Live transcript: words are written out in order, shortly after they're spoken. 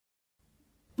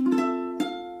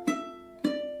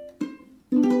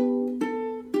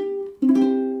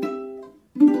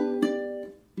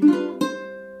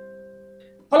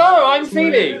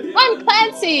Phoebe. I'm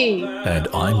Clancy. And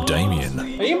I'm Damien.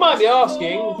 Now you might be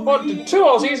asking, what do two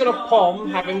Aussies and a Pom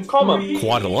have in common?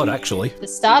 Quite a lot, actually. For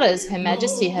starters, Her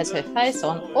Majesty has her face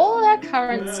on all our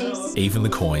currencies. Even the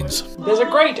coins. There's a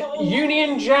great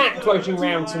Union Jack floating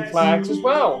around some flags as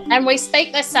well. And we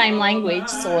speak the same language,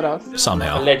 sort of.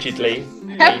 Somehow. Allegedly.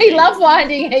 And we love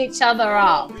winding each other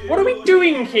up. What are we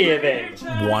doing here then?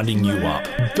 Winding you up.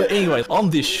 But anyway, on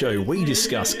this show, we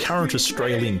discuss current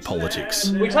Australian politics,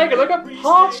 We take a look at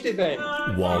past events.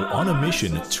 while on a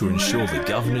mission to ensure the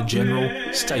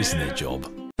Governor-General stays in their job.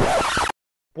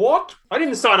 What? I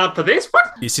didn't sign up for this.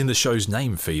 What? It's in the show's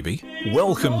name, Phoebe.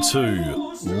 Welcome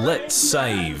to Let's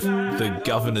Save the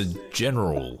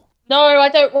Governor-General. No, I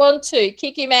don't want to.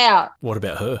 Kick him out. What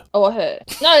about her? Or her.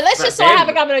 No, let's just not have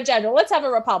a Governor General. Let's have a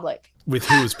republic. With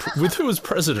who as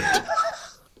president?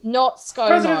 Not ScoMo.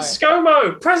 President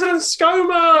ScoMo! President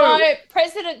ScoMo! No,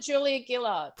 President Julia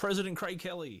Gillard. President Craig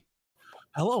Kelly.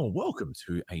 Hello and welcome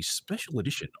to a special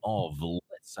edition of Let's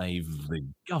Save the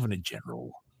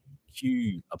Governor-General.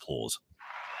 Cue applause.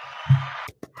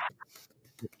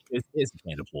 There's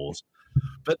canned applause.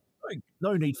 But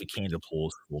no need for canned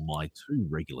applause for my two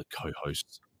regular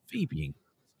co-hosts, Phoebe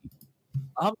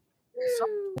and some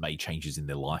made changes in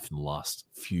their life in the last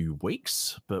few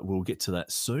weeks, but we'll get to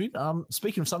that soon.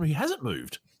 Speaking of someone who hasn't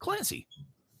moved, Clancy.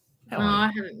 No,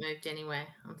 I haven't moved anywhere.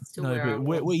 I'm still where I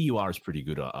was. Where you are is pretty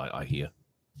good, I hear.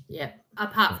 Yeah,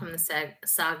 apart from the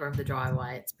saga of the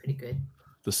driveway, it's pretty good.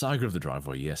 The saga of the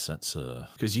driveway, yes, that's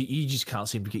because you just can't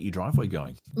seem to get your driveway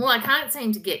going. Well, I can't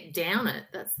seem to get down it.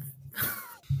 That's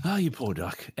Ah, you poor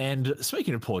duck. And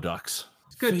speaking of poor ducks,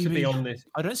 It's good Phoebe, to be on this.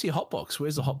 I don't see a hot box.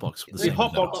 Where's the hot box? The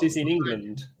hot box is in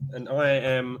England, and I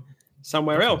am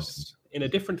somewhere else in a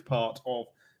different part of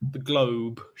the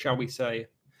globe, shall we say.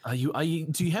 Are you?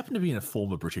 Do you happen to be in a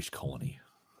former British colony?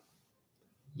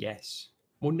 Yes.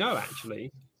 Well, no,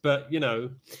 actually. But, you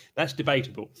know, that's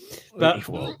debatable. But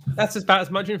that's about as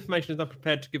much information as I'm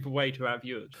prepared to give away to our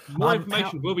viewers. More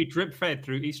information will be drip-fed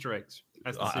through Easter eggs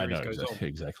as the series goes on.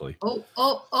 Exactly.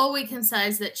 all we can say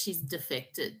is that she's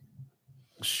defected.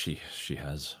 She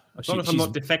has. As long as I'm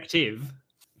not defective.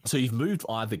 So you've moved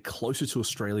either closer to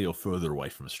Australia or further away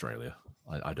from Australia.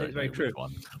 I don't know very true. which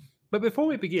one. But before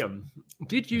we begin,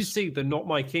 did you see the Not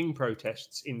My King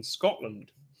protests in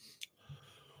Scotland?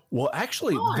 Well,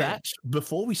 actually,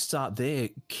 before we start there,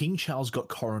 King Charles got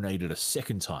coronated a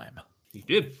second time. He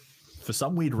did. For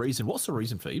some weird reason. What's the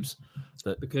reason, Phoebes?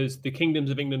 Because the kingdoms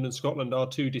of England and Scotland are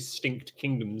two distinct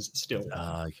kingdoms still.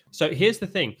 Uh, So here's the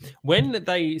thing. When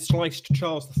they sliced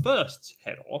Charles I's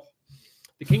head off,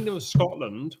 the Kingdom of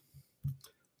Scotland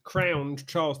crowned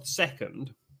Charles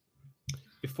II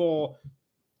before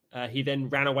he then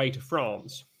ran away to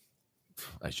France.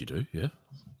 as you do, yeah.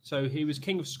 So he was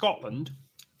King of Scotland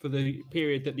for the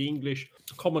period that the English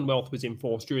Commonwealth was in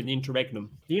force during the interregnum.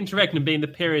 The interregnum being the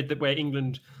period where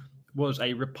England was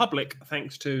a republic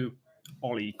thanks to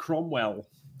Ollie Cromwell.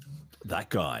 That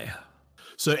guy.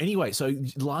 So anyway, during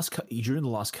the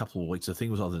last couple of weeks, I think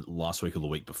it was either last week or the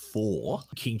week before,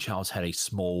 King Charles had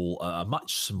a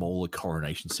much smaller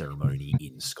coronation ceremony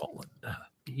in Scotland.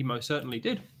 He most certainly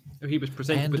did. He was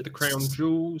presented with the crown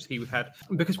jewels.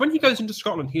 Because when he goes into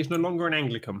Scotland, he is no longer an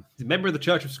Anglican. He's a member of the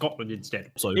Church of Scotland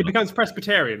instead. So he becomes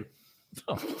Presbyterian.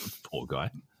 Oh, poor guy.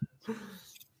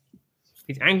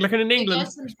 He's Anglican in England,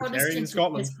 Yes, and Presbyterian in Protestants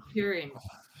Scotland. are Presbyterian.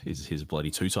 He's a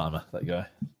bloody two-timer, that guy.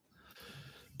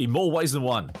 In more ways than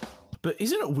one. But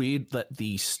isn't it weird that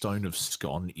the Stone of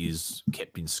Scone is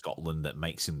kept in Scotland that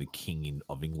makes him the king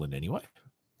of England anyway?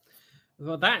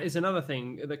 Well, that is another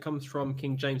thing that comes from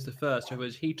King James I,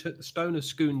 he took the Stone of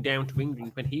Scone down to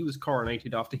England when he was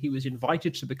coronated after he was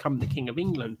invited to become the King of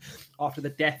England after the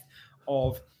death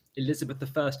of Elizabeth I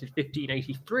in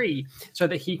 1583, so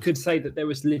that he could say that there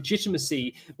was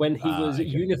legitimacy when he was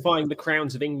unifying the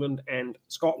crowns of England and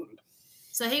Scotland.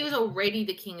 So he was already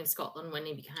the King of Scotland when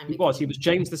he became He was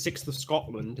James VI of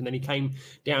Scotland, and then he came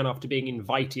down after being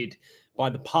invited by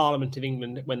the Parliament of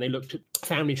England when they looked at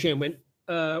family tree and went,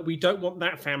 we don't want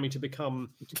that family to become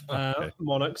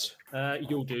monarchs.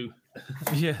 You'll do.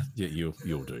 Yeah,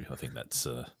 you'll do. I think that's...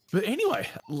 But anyway,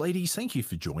 ladies, thank you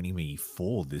for joining me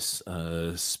for this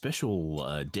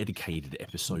special dedicated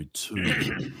episode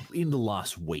 2 in the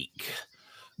last week.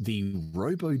 The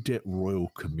Robodebt Royal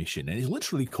Commission, and it's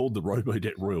literally called the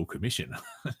Robodebt Royal Commission.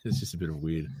 It's just a bit of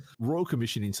weird. Royal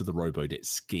Commission into the Robodebt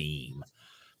scheme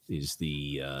is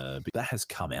that has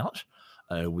come out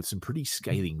with some pretty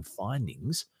scathing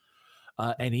findings.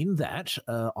 And in that,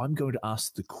 I'm going to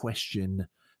ask the question,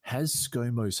 has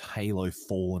ScoMo's halo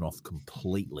fallen off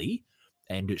completely?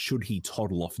 And should he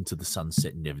toddle off into the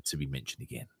sunset, never to be mentioned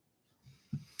again?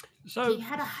 So He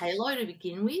had a halo to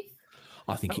begin with.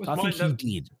 I think That was he mine,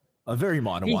 did a very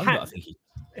minor He one, had- but I think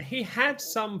he had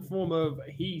some form of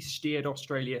he steered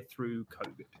Australia through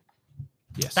COVID.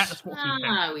 yes. That's what he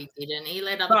had. No, he didn't. He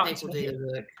let other But people do the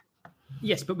work.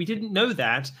 Yes, but we didn't know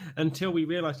that until we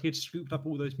realized he had scooped up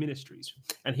all those ministries.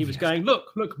 And he was going,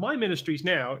 look, my ministries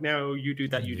now you do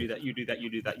that, you do that, you do that, you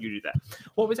do that, you do that.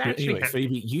 What was But actually anyway, happening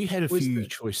Phoebe, you had a was few that-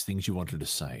 choice things you wanted to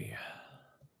say.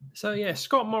 So, yeah,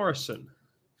 Scott Morrison,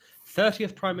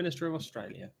 30th Prime Minister of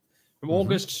Australia, from Mhm.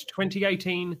 August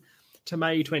 2018 to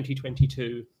May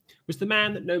 2022, was the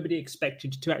man that nobody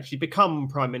expected to actually become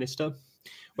Prime Minister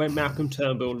when Malcolm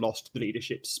Turnbull lost the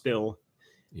leadership spill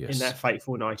Yes. in that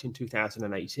fateful night in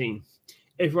 2018.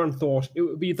 Everyone thought it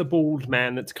would be the bald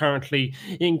man that's currently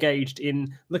engaged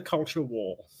in the culture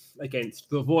war against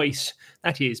the voice,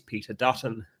 that is Peter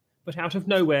Dutton. But out of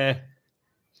nowhere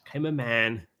came a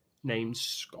man named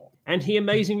Scott. And he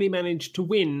amazingly managed to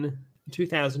win the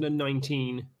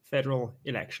 2019 federal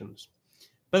elections.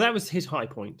 But that was his high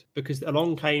point, because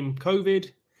along came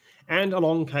COVID and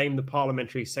along came the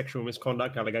parliamentary sexual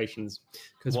misconduct allegations.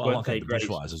 Because Well, I weren't they think the great?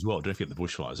 bushfires as well. Don't forget the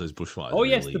bushfires. Those bushfires. Oh,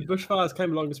 yes, really... the bushfires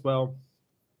came along as well.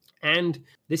 And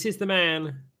this is the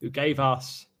man who gave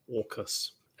us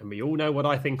AUKUS. And we all know what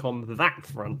I think on that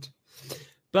front.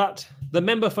 But the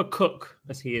member for Cook,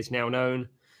 as he is now known,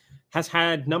 has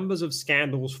had numbers of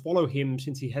scandals follow him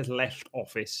since he has left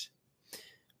office.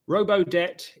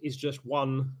 Robodebt is just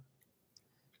one.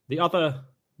 The other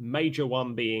major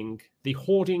one being the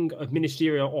hoarding of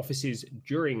ministerial offices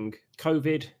during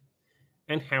COVID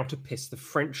and how to piss the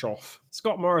French off.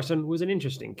 Scott Morrison was an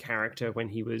interesting character when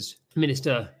he was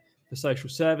Minister for Social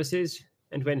Services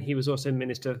and when he was also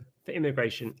Minister for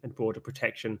Immigration and Border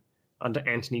Protection under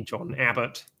Anthony John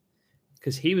Abbott,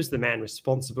 because he was the man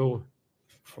responsible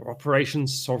for Operation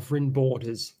Sovereign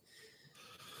Borders.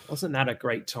 Wasn't that a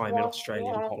great time in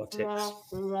Australian politics?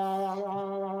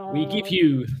 We give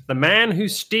you the man who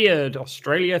steered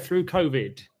Australia through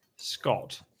COVID,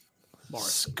 Scott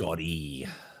Morrison.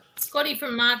 Scotty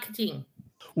from marketing.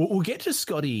 We'll get to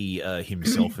Scotty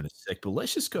himself in a sec, but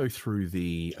let's just go through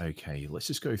the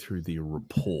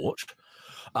report.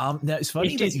 Now it's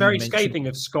funny. It is very scathing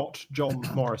of Scott John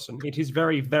Morrison. It is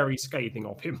very, very scathing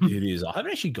of him. It is. I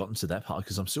haven't actually gotten to that part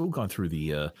because I'm still going through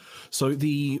the. So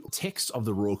the text of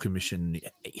the Royal Commission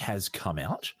has come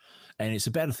out, and it's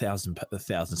about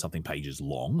 1,000 something pages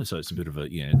long. So it's a bit of a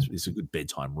it's a good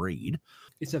bedtime read.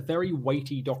 It's a very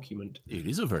weighty document. It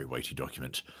is a very weighty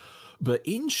document. But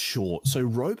in short, so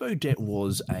Robodebt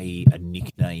was a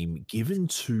nickname given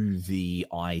to the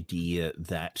idea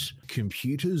that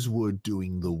computers were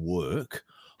doing the work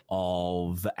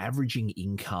of averaging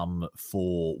income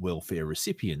for welfare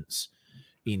recipients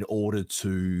in order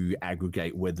to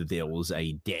aggregate whether there was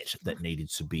a debt that needed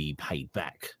to be paid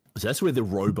back. So that's where the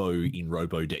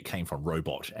Robodebt came from,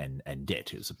 robot and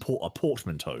debt. It was a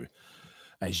portmanteau,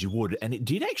 as you would. And it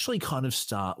did actually kind of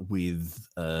start with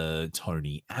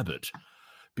Tony Abbott,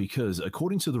 because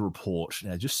according to the report,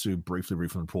 now just to briefly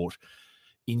read from the report,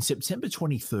 in September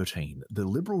 2013, the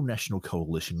Liberal National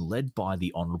Coalition, led by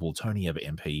the Honourable Tony Abbott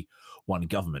MP, won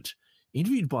government.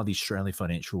 Interviewed by the Australian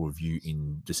Financial Review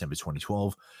in December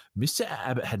 2012, Mr.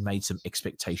 Abbott had made some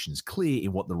expectations clear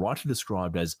in what the writer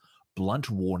described as blunt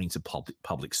warning to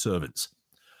public servants.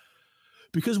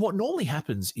 Because what normally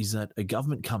happens is that a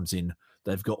government comes in,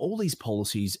 they've got all these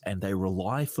policies, and they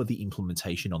rely for the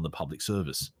implementation on the public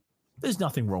service. There's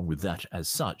nothing wrong with that as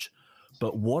such.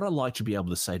 But what I like to be able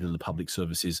to say to the public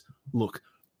service is, look,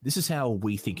 this is how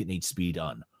we think it needs to be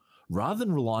done. Rather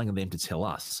than relying on them to tell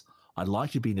us, I'd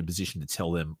like to be in a position to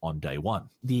tell them on day one.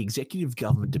 The executive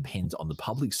government depends on the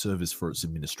public service for its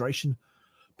administration,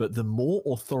 but the more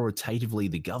authoritatively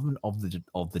the government of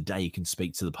the day can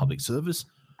speak to the public service,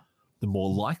 the more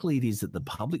likely it is that the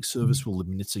public service will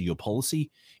administer your policy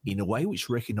in a way which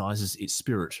recognises its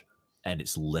spirit and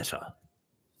its letter.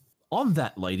 On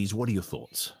that, ladies, what are your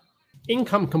thoughts?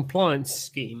 Income Compliance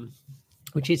Scheme,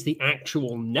 which is the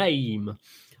actual name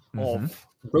of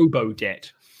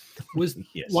Robodebt, was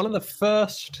one of the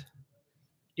first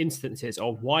instances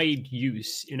of wide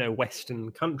use in a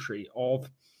Western country of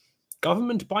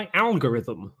government by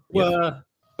algorithm, where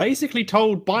basically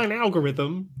told by an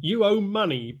algorithm, you owe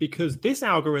money because this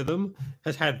algorithm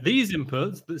has had these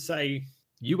inputs that say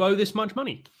you owe this much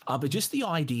money. But just the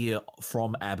idea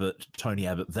from Tony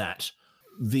Abbott, that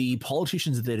the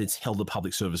politicians are there to tell the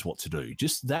public service what to do.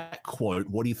 Just that quote,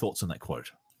 what are your thoughts on that quote?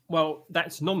 Well,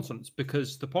 that's nonsense,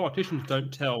 because the politicians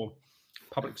don't tell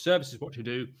public services what to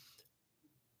do.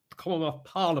 The Commonwealth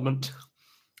Parliament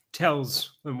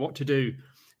tells them what to do,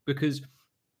 because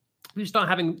we start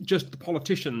having just the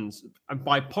politicians, and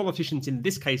by politicians in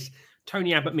this case,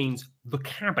 Tony Abbott means the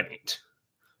cabinet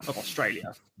of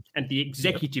Australia and the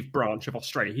executive branch of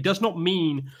Australia. He does not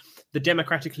mean the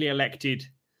democratically elected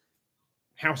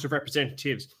House of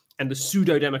Representatives and the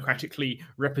pseudo-democratically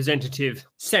representative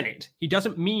Senate. He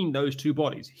doesn't mean those two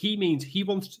bodies. He means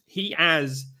he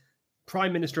as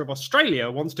Prime Minister of Australia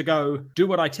wants to go, do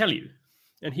what I tell you.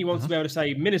 And he wants to be able to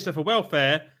say, Minister for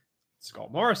Welfare,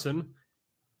 Scott Morrison,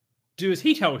 do as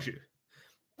he tells you.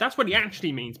 That's what he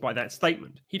actually means by that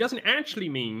statement. He doesn't actually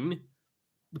mean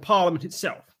the Parliament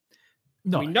itself.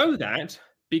 No. We know that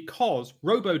because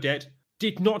Robodebt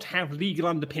did not have legal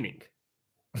underpinning.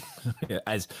 Yeah,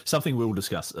 as something we'll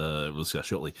discuss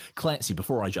shortly. Clancy,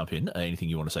 before I jump in, anything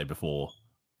you want to say before?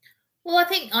 Well, I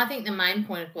think the main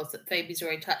point, of course, that Phoebe's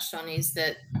already touched on is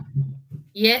that,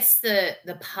 yes,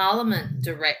 the Parliament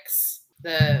directs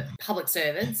the public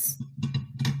servants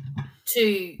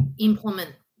to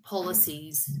implement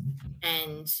policies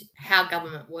and how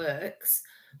government works,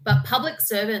 but public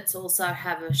servants also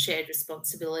have a shared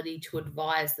responsibility to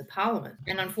advise the Parliament.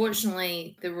 And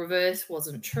unfortunately, the reverse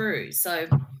wasn't true. So,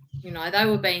 they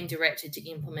were being directed to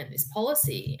implement this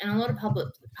policy, and a lot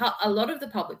of the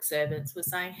public servants were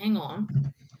saying, hang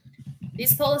on,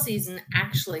 this policy isn't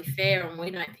actually fair and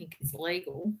we don't think it's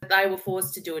legal. But they were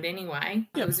forced to do it anyway.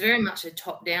 It was very much a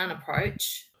top-down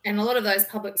approach. And a lot of those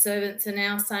public servants are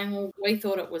now saying, well, we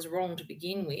thought it was wrong to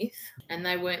begin with, and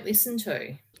they weren't listened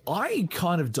to. I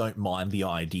kind of don't mind the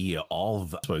idea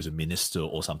of, I suppose, a minister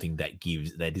or something that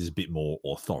is a bit more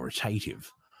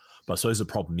authoritative. But I suppose the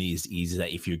problem is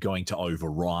that if you're going to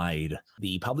override,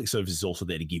 the public service is also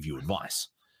there to give you advice.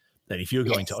 That if you're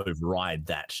going to override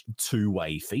that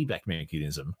two-way feedback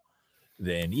mechanism,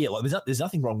 then there's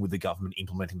nothing wrong with the government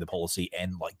implementing the policy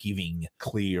and giving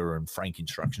clear and frank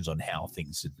instructions on how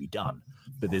things should be done.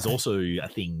 But there's also a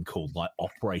thing called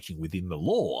operating within the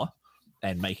law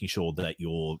and making sure that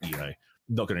you're,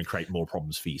 not going to create more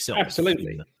problems for yourself.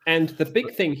 Absolutely. And the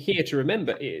big thing here to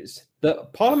remember is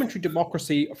that parliamentary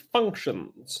democracy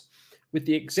functions with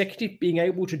the executive being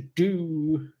able to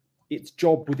do its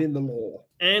job within the law.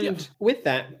 And with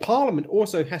that, Parliament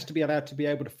also has to be allowed to be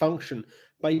able to function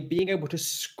by being able to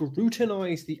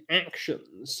scrutinise the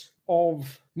actions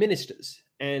of ministers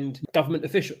and government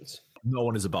officials. No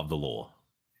one is above the law.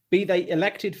 Be they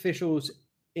elected officials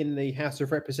in the House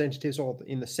of Representatives or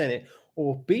in the Senate,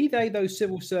 or be they those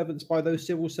civil servants by those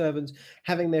civil servants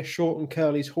having their short and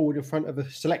curlies hauled in front of a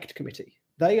select committee.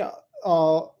 They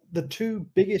are the two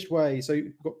biggest ways. So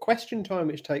you've got question time,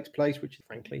 which takes place, which is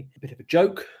frankly a bit of a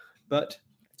joke, but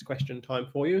it's question time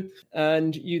for you.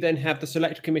 And you then have the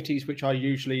select committees, which are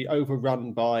usually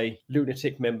overrun by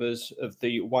lunatic members of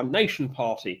the One Nation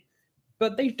Party.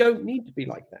 But they don't need to be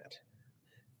like that.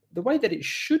 The way that it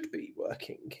should be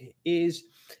working is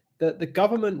that the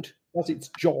government does its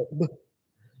job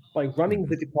by running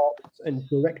the departments and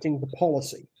directing the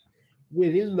policy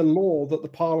within the law that the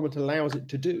Parliament allows it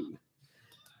to do.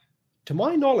 To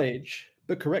my knowledge,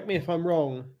 but correct me if I'm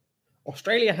wrong,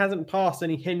 Australia hasn't passed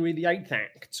any Henry VIII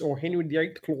Acts or Henry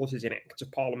VIII clauses in Acts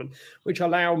of Parliament, which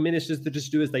allow ministers to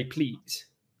just do as they please.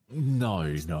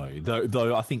 No.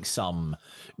 Though I think some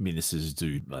ministers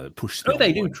do push. Oh,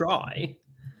 they do try.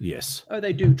 Yes. Oh,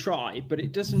 they do try, but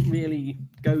it doesn't really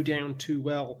go down too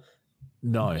well.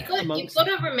 No. You've got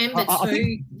to remember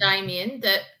too, Damien,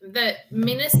 that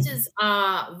ministers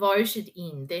are voted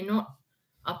in. They're not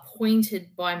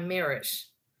appointed by merit.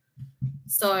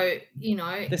 So,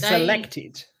 they're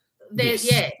selected.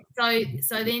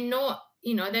 So they're not,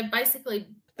 they're basically...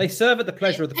 They serve at the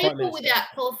pleasure of the Prime Minister. People without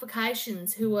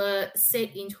qualifications who are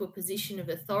set into a position of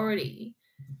authority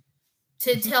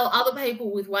to tell other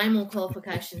people with way more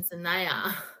qualifications than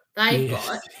they've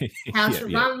got how to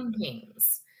run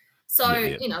things.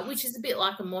 So, which is a bit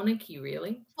like a monarchy,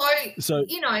 really. So,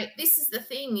 this is the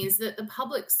thing, is that the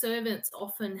public servants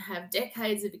often have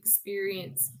decades of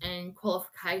experience and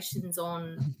qualifications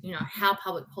on, how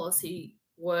public policy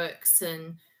works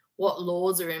and what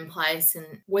laws are in place and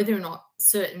whether or not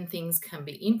certain things can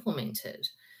be implemented.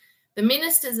 The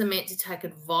ministers are meant to take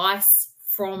advice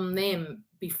from them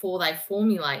before they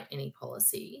formulate any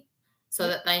policy so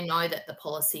that they know that the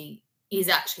policy is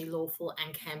actually lawful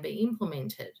and can be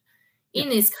implemented. In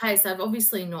this case, they've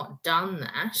obviously not done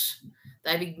that.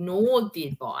 They've ignored the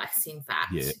advice, in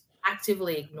fact,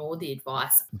 actively ignored the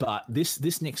advice. But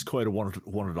this next quote I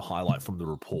wanted to highlight from the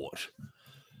report.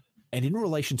 And in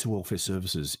relation to welfare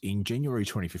services, in January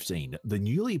 2015, the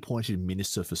newly appointed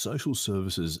Minister for Social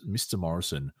Services, Mr.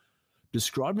 Morrison,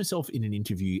 described himself in an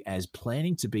interview as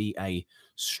planning to be a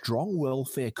strong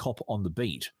welfare cop on the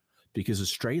beat because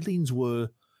Australians were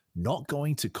not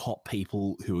going to cop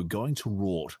people who are going to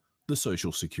rot the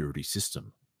social security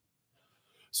system.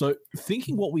 So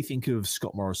thinking what we think of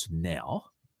Scott Morrison now,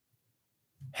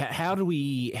 how do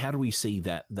we see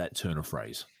that turn of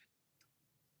phrase?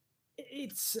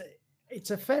 It's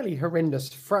a fairly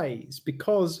horrendous phrase,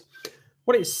 because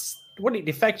what it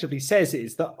effectively says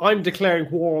is that I'm declaring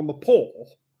war on the poor.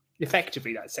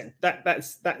 Effectively,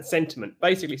 that sentiment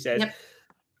basically says, yep,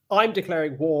 I'm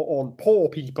declaring war on poor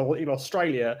people in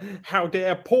Australia. How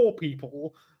dare poor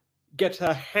people get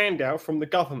a handout from the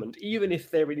government, even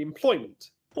if they're in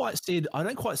employment? I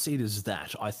don't quite see it as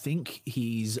that. I think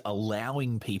he's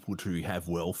allowing people to have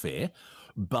welfare,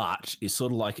 but it's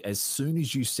sort of like, as soon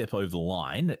as you step over the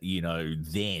line,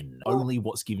 then only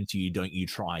what's given to you, don't you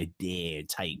dare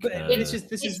take. It's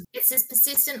this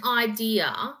persistent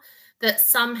idea that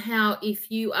somehow if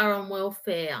you are on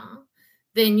welfare,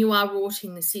 then you are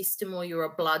rorting the system, or you're a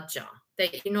bludger,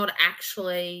 that you're not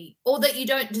actually, or that you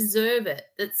don't deserve it,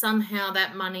 that somehow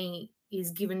that money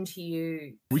is given to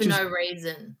you for no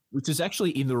reason. Which is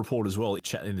actually in the report as well,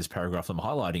 in this paragraph I'm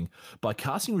highlighting. By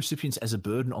casting recipients as a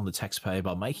burden on the taxpayer,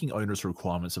 by making onerous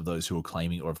requirements of those who are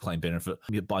claiming or have claimed benefit,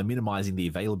 by minimising the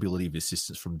availability of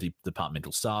assistance from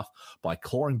departmental staff, by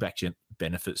clawing back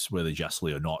benefits, whether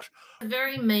justly or not. A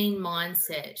very mean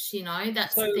mindset,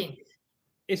 that's the thing.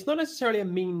 It's not necessarily a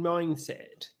mean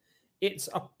mindset. It's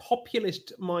a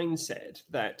populist mindset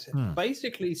that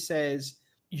basically says,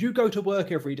 you go to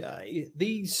work every day,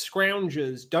 these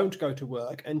scroungers don't go to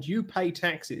work, and you pay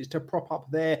taxes to prop up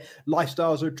their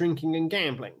lifestyles of drinking and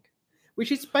gambling,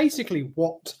 which is basically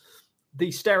what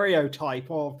the stereotype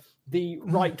of the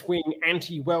right-wing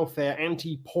anti-welfare,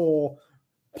 anti-poor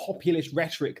populist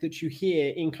rhetoric that you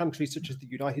hear in countries such as the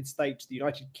United States, the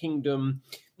United Kingdom,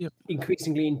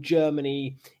 increasingly in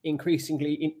Germany,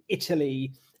 increasingly in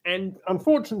Italy, and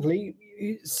unfortunately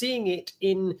seeing it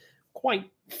in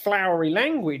quite flowery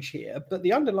language here, but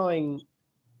the underlying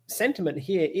sentiment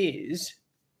here is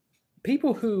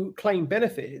people who claim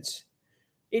benefits,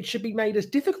 it should be made as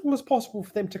difficult as possible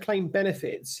for them to claim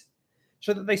benefits,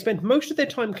 so that they spend most of their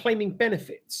time claiming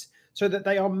benefits, so that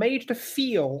they are made to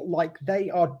feel like they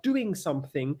are doing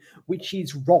something which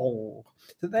is wrong,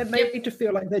 that they're made to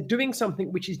feel like they're doing something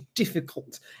which is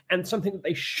difficult and something that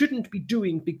they shouldn't be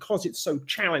doing because it's so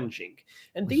challenging.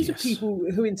 And these are people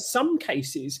who in some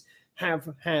cases have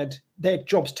had their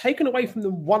jobs taken away from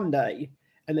them one day,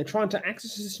 and they're trying to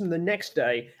access the system the next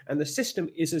day, and the system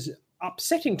is as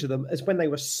upsetting to them as when they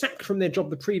were sacked from their job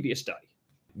the previous day.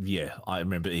 Yeah, I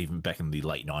remember even back in the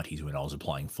late 90s when I was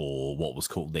applying for what was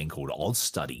called Oz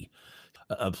Study.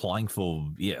 Applying for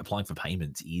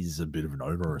payments is a bit of an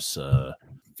onerous.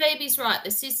 Phoebe's right.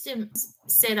 The system's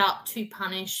set up to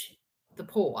punish the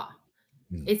poor.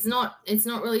 It's not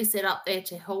really set up there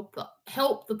to help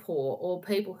the poor or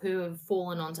people who have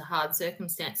fallen onto hard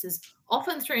circumstances,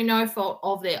 often through no fault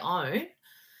of their own.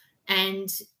 And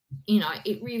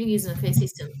it really isn't a fair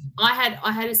system. I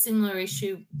had a similar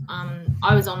issue.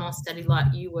 I was on Oz Study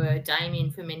like you were, Damien,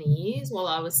 for many years while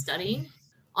I was studying.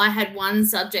 I had one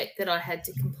subject that I had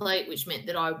to complete, which meant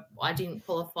that I didn't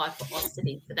qualify for Oz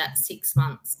Study for that 6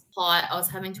 months. I was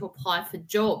having to apply for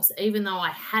jobs, even though I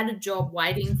had a job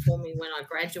waiting for me when I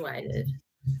graduated,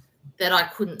 that I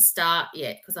couldn't start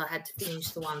yet because I had to finish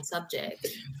the one subject.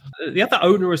 The other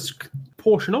onerous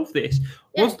portion of this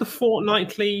was the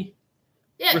fortnightly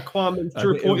requirements to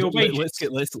report your wages.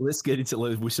 Let's get into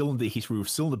it. We're still in the history. We're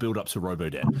still in the build-up to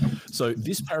Robodebt. So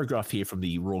this paragraph here from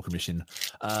the Royal Commission,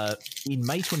 in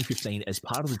May 2015, as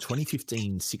part of the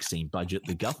 2015-16 budget,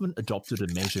 the government adopted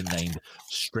a measure named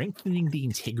Strengthening the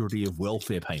Integrity of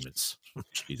Welfare Payments.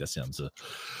 Geez, that sounds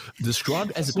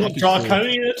described as a package. Not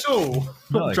draconian at all.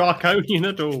 Not draconian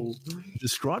at all.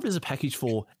 Described as a package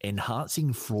for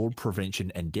enhancing fraud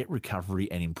prevention and debt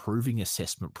recovery and improving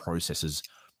assessment processes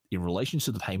in relation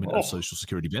to the payment of Social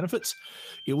Security benefits.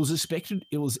 It was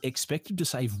expected to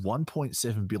save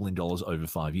 $1.7 billion over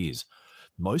 5 years.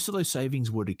 Most of those savings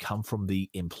were to come from the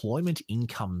Employment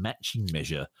Income Matching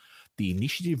Measure, the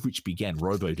initiative which began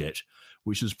Robodebt,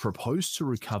 which was proposed to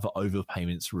recover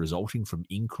overpayments resulting from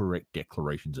incorrect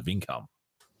declarations of income.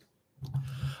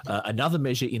 Another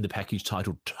measure in the package,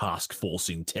 titled Task Force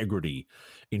Integrity,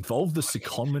 involved the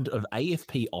secondment of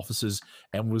AFP officers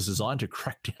and was designed to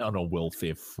crack down on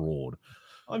welfare fraud.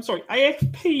 I'm sorry,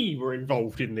 AFP were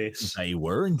involved in this. They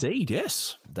were indeed,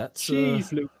 yes. That's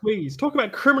Jeez Louise. Talk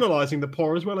about criminalising the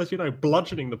poor as well as,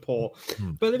 bludgeoning the poor.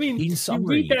 But I mean, in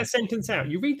summary, you read that sentence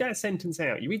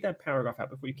out. You read that paragraph out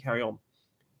before you carry on.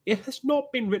 It has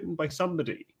not been written by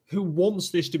somebody who wants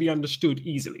this to be understood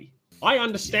easily. I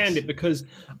understand it because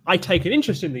I take an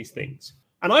interest in these things.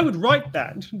 And I would write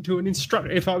that to an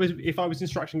instructor if I was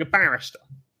instructing a barrister.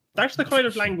 That's the kind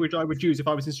of language I would use if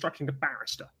I was instructing a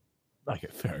barrister. Okay,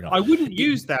 fair enough. I wouldn't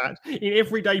use that in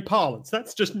everyday parlance.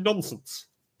 That's just nonsense.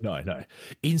 No.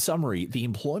 In summary, the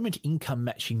employment income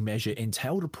matching measure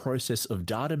entailed a process of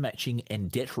data matching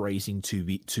and debt raising to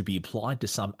be applied to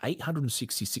some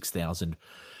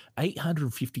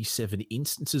 866,857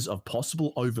 instances of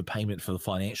possible overpayment for the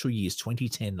financial years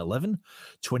 2010-11,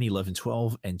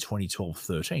 2011-12, and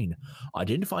 2012-13,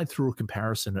 identified through a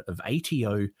comparison of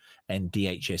ATO and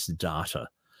DHS data.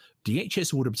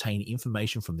 DHS would obtain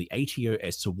information from the ATO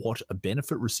as to what a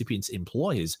benefit recipient's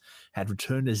employers had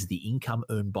returned as the income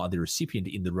earned by the recipient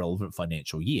in the relevant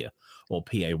financial year, or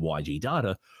PAYG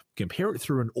data, compare it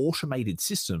through an automated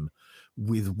system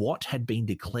with what had been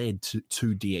declared to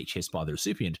DHS by the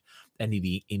recipient, and in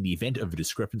the event of a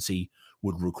discrepancy,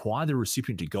 would require the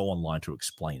recipient to go online to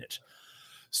explain it.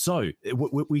 So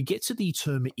we get to the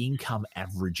term income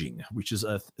averaging, which is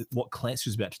what Clancy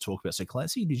was about to talk about. So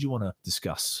Clancy, did you want to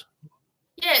discuss?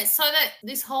 Yeah, so that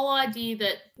this whole idea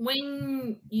that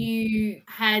when you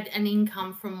had an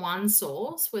income from one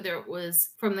source, whether it was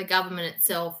from the government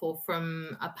itself or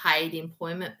from a paid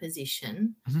employment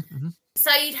position,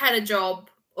 say you'd had a job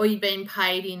or you'd been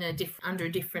paid in under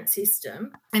a different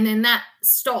system, and then that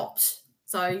stopped.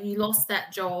 So you lost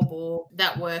that job or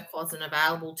that work wasn't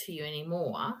available to you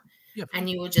anymore, and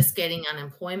you were just getting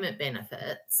unemployment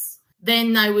benefits,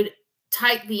 then they would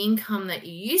take the income that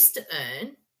you used to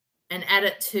earn and add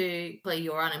it to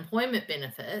your unemployment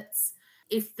benefits.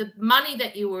 If the money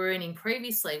that you were earning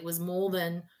previously was more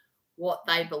than what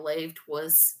they believed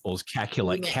was... Or was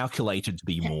calculated to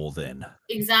be more than.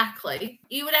 Exactly.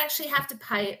 You would actually have to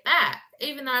pay it back,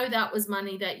 even though that was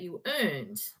money that you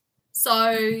earned.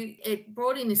 So it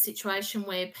brought in this situation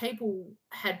where people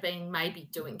had been maybe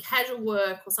doing casual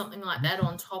work or something like that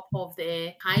on top of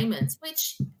their payments,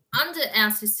 which under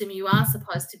our system you are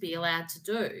supposed to be allowed to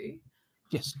do.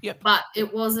 Yes, yep. But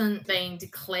it wasn't being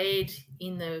declared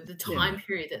in the time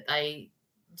period that they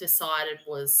decided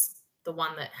was the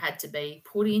one that had to be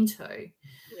put into.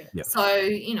 Yep. So,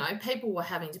 people were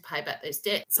having to pay back those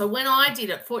debts. So when I did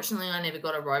it, fortunately, I never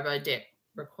got a Robodebt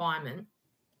requirement.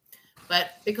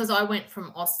 But because I went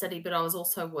from Austudy, but I was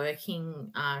also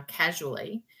working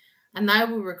casually, and they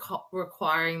were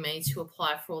requiring me to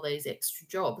apply for all these extra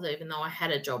jobs, even though I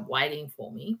had a job waiting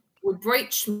for me, would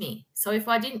breach me. So if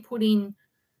I didn't put in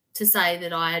to say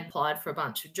that I had applied for a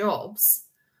bunch of jobs,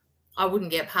 I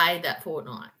wouldn't get paid that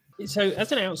fortnight. So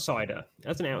as an outsider,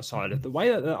 the way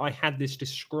that I had this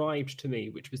described to me,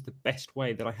 which was the best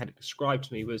way that I had it described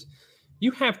to me, was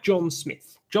you have John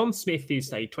Smith. John Smith is,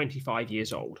 say, 25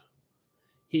 years old.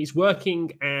 He's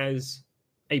working as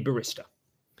a barista,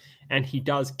 and he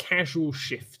does casual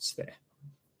shifts there.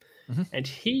 And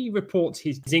he reports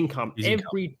his income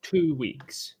every 2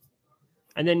 weeks.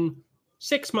 And then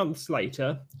 6 months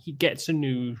later, he gets a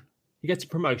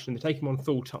promotion. They take him on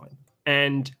full time,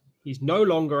 and he's no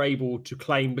longer able to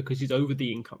claim because he's over the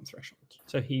income threshold.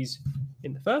 So he's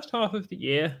in the first half of the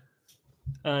year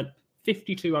earned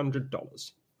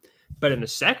 $5,200, but in the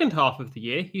second half of the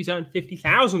year, he's earned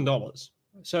 $50,000.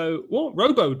 So what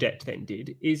Robodebt then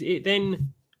did is it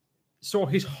then saw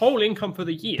his whole income for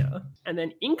the year and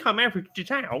then income averaged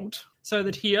it out so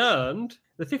that he earned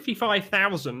the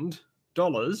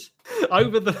 $55,000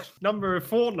 over the number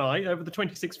of over the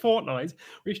 26 fortnights,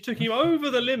 which took him over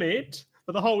the limit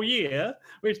for the whole year,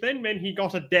 which then meant he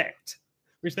got a debt,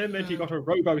 which then meant he got a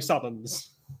robo-summons.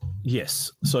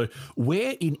 Yes. So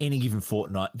where in any given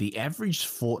fortnight, the average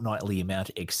fortnightly amount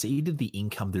exceeded the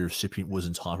income the recipient was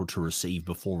entitled to receive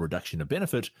before reduction of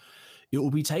benefit, it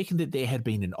will be taken that there had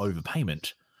been an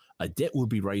overpayment, a debt would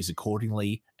be raised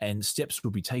accordingly, and steps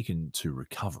would be taken to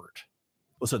recover it.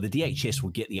 So the DHS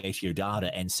will get the ATO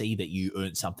data and see that you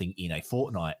earned something in a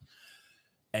fortnight,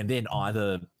 and then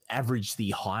either average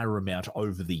the higher amount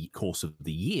over the course of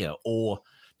the year, or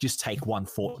just take one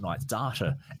fortnight's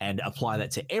data and apply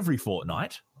that to every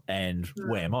fortnight and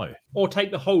whammo. Or take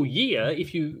the whole year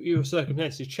if your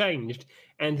circumstances changed,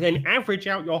 and then average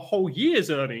out your whole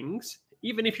year's earnings,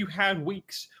 even if you had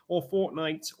weeks or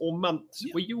fortnights or months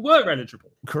where you were eligible.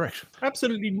 Correct.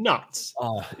 Absolutely nuts.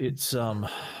 It's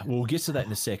we'll get to that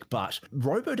in a sec, but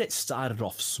Robodebt started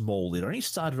off small. It only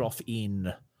started off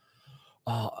in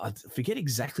I forget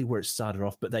exactly where it started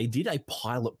off, but they did a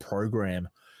pilot program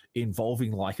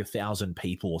involving like 1,000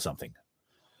 people or something.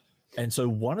 And so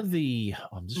one of the...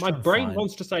 My brain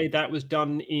wants to say that was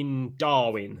done in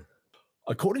Darwin.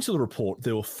 According to the report,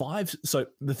 there were 5. So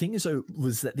the thing is, though,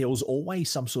 was that there was always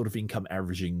some sort of income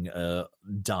averaging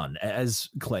done, as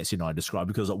Clancy and I described,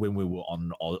 because when we were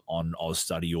on Oz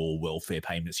Study or welfare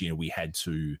payments, we had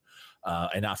to,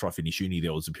 and after I finished uni,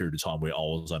 there was a period of time where I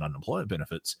was on unemployment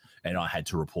benefits, and I had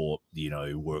to report,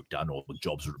 work done or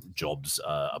jobs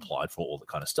applied for, all that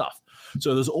kind of stuff.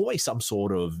 So there's always some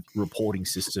sort of reporting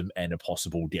system and a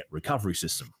possible debt recovery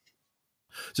system.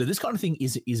 So this kind of thing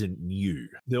isn't new.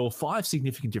 There were 5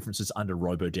 significant differences under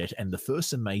Robodebt, and the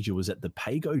first and major was that the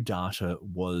PAYGO data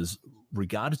was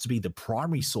regarded to be the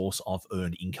primary source of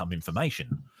earned income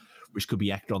information, which could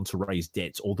be acted on to raise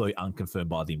debts, although unconfirmed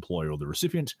by the employer or the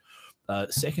recipient.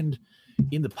 Second,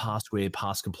 in the past, where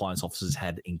past compliance officers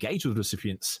had engaged with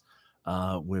recipients,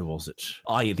 where was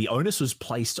it? The onus was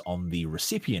placed on the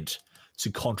recipient to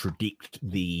contradict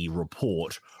the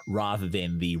report rather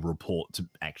than the report to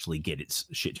actually get its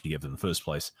shit together in the first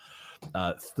place.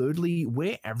 Thirdly,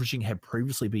 where averaging had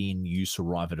previously been used to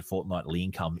arrive at a fortnightly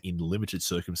income in limited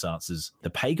circumstances,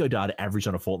 the PAYGO data averaged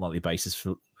on a fortnightly basis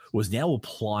was now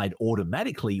applied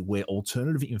automatically where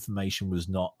alternative information was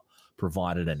not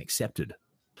provided and accepted.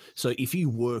 So if you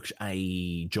worked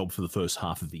a job for the first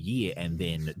half of the year and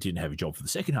then didn't have a job for the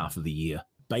second half of the year,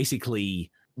 basically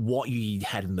what you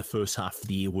had in the first half of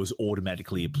the year was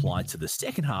automatically applied to the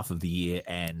second half of the year,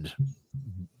 and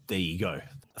there you go.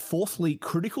 Fourthly,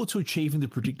 critical to achieving the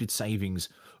predicted savings,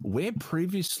 where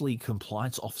previously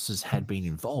compliance officers had been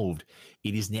involved,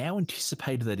 it is now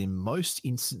anticipated that in most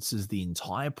instances the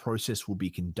entire process will be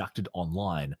conducted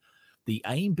online, the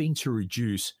aim being to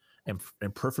reduce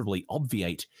and preferably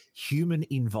obviate human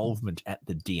involvement at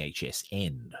the DHS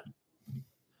end.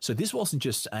 So this wasn't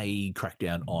just a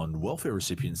crackdown on welfare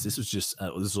recipients. This was just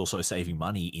this is also saving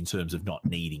money in terms of not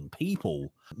needing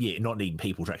people. Not needing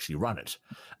people to actually run it.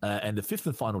 And the fifth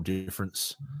and final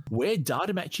difference, where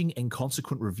data matching and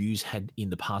consequent reviews had in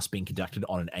the past been conducted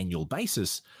on an annual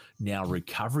basis, now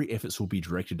recovery efforts will be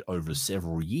directed over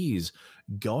several years,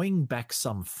 going back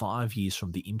some 5 years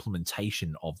from the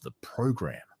implementation of the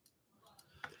program.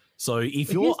 So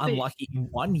if you're unlucky in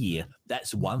 1 year,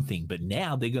 that's one thing. But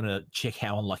now they're going to check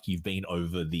how unlucky you've been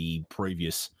over the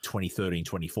previous 2013,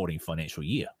 2014 financial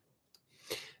year.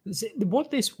 What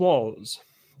this was,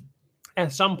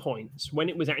 at some points, when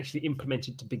it was actually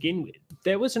implemented to begin with,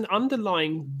 there was an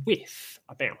underlying whiff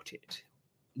about it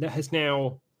that has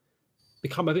now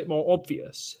become a bit more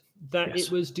obvious, that it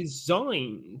was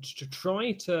designed to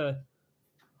try to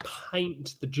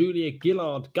paint the Julia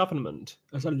Gillard government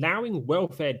as allowing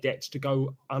welfare debts to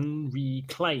go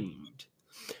unreclaimed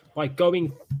by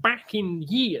going back in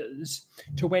years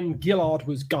to when Gillard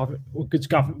was government,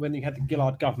 when you had the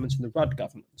Gillard governments and the Rudd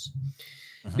governments,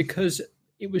 because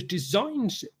it was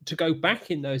designed to go back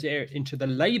in those into the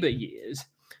Labour years,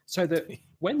 so that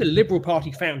when the Liberal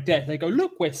Party found debt, they go,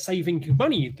 look, we're saving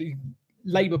money. The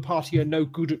Labour Party are no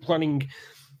good at running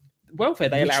welfare.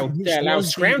 They allow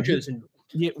scroungers and.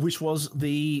 Yeah, which was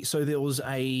so there was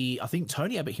I think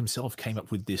Tony Abbott himself came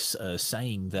up with this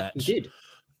saying that he did.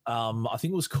 I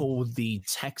think it was called the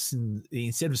tax and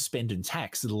instead of spend and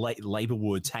tax, the Labour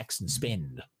word tax and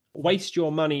spend. Waste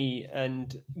your money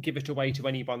and give it away to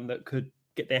anyone that could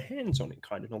get their hands on it,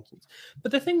 kind of nonsense.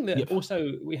 But the thing that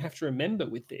also we have to remember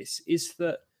with this is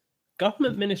that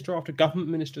government minister after government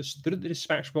minister stood at the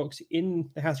dispatch box in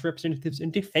the House of Representatives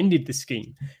and defended the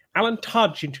scheme. Alan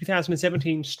Tudge in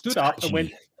 2017 stood up and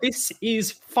went, this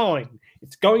is fine.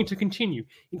 It's going to continue.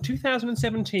 In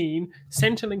 2017,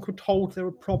 Centrelink were told there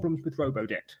were problems with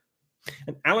Robodebt.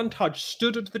 And Alan Tudge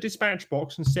stood at the dispatch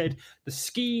box and said, the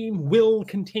scheme will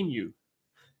continue.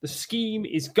 The scheme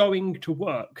is going to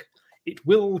work. It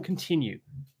will continue.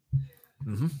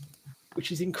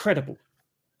 Which is incredible.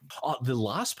 The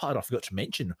last part I forgot to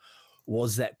mention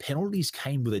was that penalties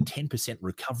came with a 10%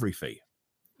 recovery fee.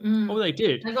 Oh, they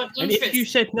did. And if you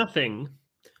said nothing,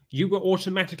 you were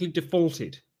automatically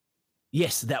defaulted.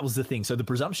 Yes, that was the thing. So the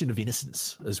presumption of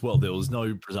innocence as well. There was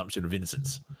no presumption of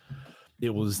innocence.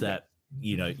 It was that,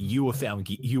 you were found,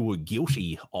 you were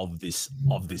guilty of this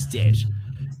debt.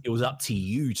 It was up to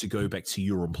you to go back to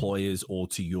your employers or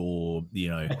to your,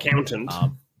 accountant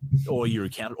or your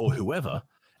accountant or whoever,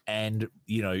 and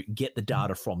get the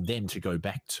data from them to go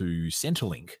back to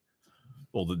Centrelink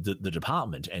or the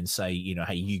department and say,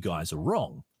 hey, you guys are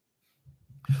wrong.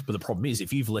 But the problem is,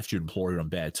 if you've left your employer on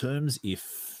bad terms,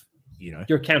 if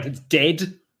your accountant's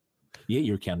dead,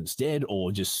 your accountant's dead,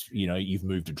 or just you've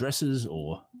moved addresses,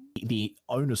 or the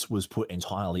onus was put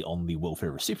entirely on the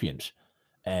welfare recipient.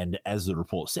 And as the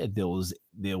report said, there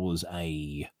was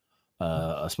a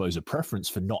I suppose a preference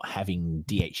for not having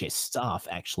DHS staff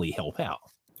actually help out.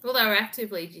 Well, they were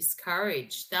actively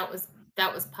discouraged. That was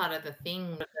that was part of the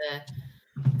thing with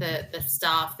the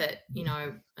staff that, you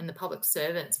know, and the public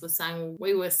servants were saying, well,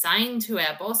 we were saying to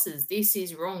our bosses, this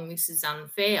is wrong, this is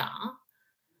unfair,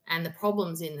 and the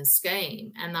problem's in the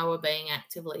scheme, and they were being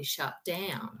actively shut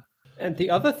down. And the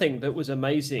other thing that was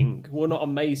amazing, well, not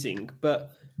amazing,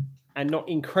 but, and not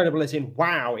incredible as in,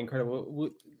 wow,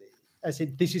 incredible, as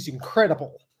in, this is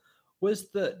incredible, was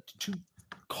that to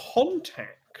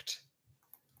contact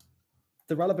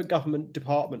the relevant government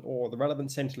department or the relevant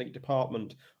Centrelink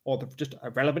department or just a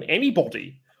relevant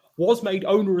anybody was made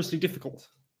onerously difficult.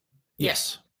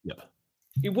 Yes. Yep.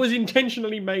 It was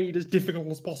intentionally made as difficult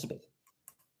as possible.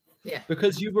 Yeah.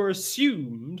 Because you were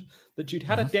assumed that you'd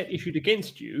had a debt issued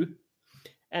against you,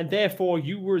 and therefore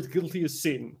you were as guilty as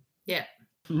sin. Yeah.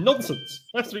 Nonsense.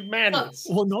 Absolute madness.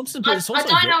 Well, nonsense. But it's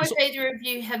also I don't know if either of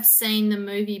you have seen the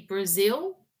movie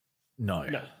Brazil. No.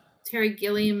 Terry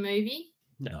Gilliam movie.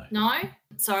 No.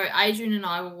 So Adrian and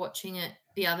I were watching it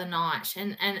the other night,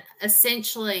 and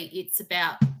essentially it's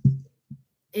about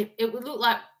it would look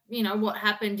like, you know, what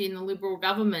happened in the Liberal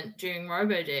government during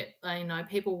Robodebt. You know,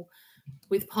 people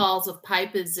with piles of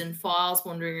papers and files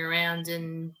wandering around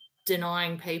and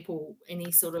denying people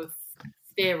any sort of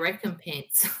fair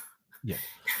recompense. Yeah.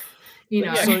 You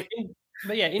know.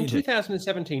 In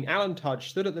 2017, Alan Tudge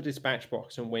stood at the dispatch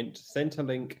box and went,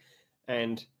 Centrelink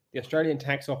and the Australian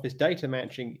Tax Office data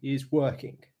matching is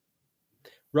working.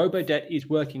 Robodebt is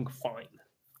working fine.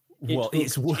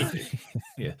 It's working.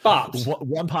 Yeah. But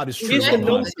one part is true. Here's the for the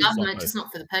nonsense government, just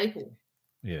not for the people.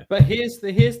 Yeah. But here's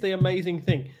the amazing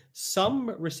thing.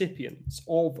 Some recipients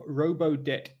of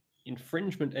Robodebt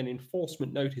infringement and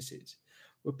enforcement notices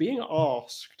were being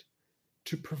asked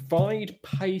to provide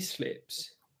pay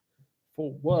slips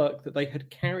for work that they had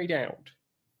carried out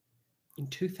in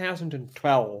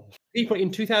 2012. People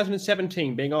in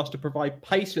 2017 being asked to provide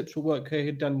pay slips for work they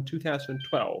had done in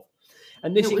 2012.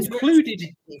 And this included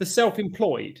the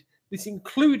self-employed. This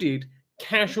included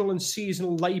casual and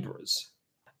seasonal labourers.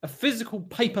 A physical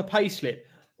paper payslip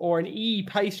or an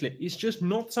e-payslip is just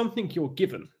not something you're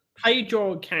given. Paid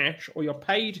your cash or you're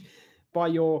paid by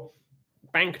your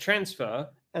bank transfer,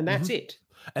 and that's it.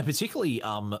 And particularly,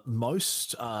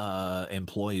 most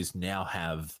employers now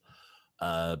have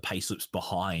payslips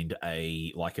behind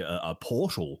a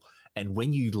portal. And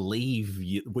when you leave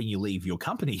your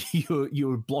company,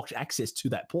 you're blocked access to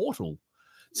that portal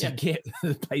to get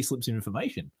the payslips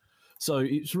information. So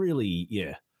it's really,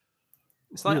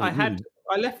 It's like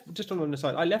I left, just on the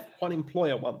side, I left one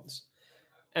employer once,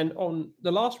 and on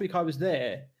the last week I was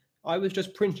there, I was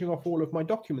just printing off all of my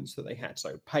documents that they had.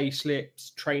 So pay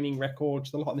slips, training records,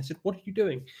 the lot. And they said, what are you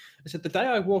doing? I said, the day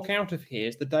I walk out of here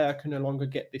is the day I can no longer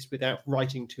get this without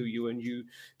writing to you and you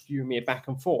and me back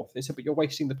and forth. They said, but you're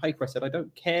wasting the paper. I said, I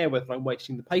don't care whether I'm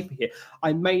wasting the paper here.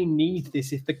 I may need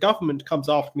this if the government comes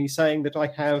after me saying that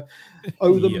I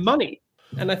owe them money.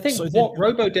 And I think what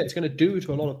Robodebt's going to do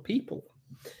to a lot of people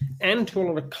and to a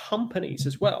lot of companies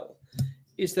as well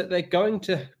is that they're going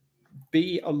to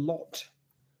be a lot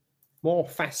more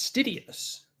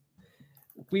fastidious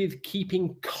with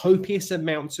keeping copious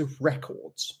amounts of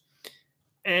records.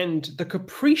 And the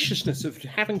capriciousness of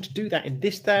having to do that in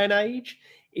this day and age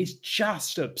is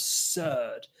just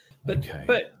absurd. But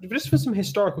just for some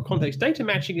historical context, data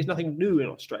matching is nothing new in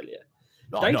Australia.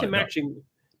 Data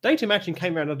matching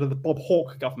came around under the Bob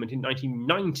Hawke government in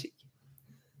 1990.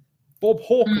 Bob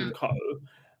Hawke and co.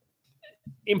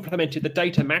 implemented the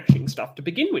data matching stuff to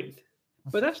begin with.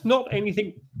 But that's not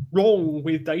anything wrong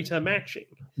with data matching.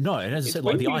 No, and as I said,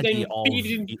 like the idea of...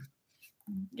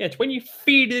 it's when you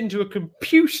feed it into a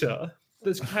computer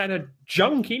that's had a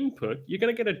junk input, you're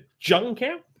going to get a junk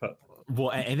output.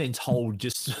 Well, and then told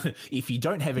just, if you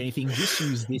don't have anything, just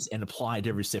use this and apply it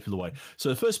every step of the way. So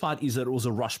the first part is that it was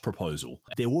a rush proposal.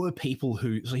 There were people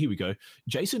who, so here we go.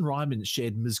 Jason Ryman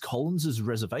shared Ms. Collins's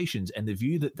reservations and the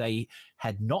view that they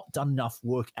had not done enough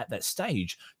work at that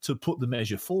stage to put the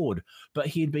measure forward, but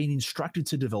he had been instructed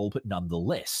to develop it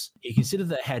nonetheless. He considered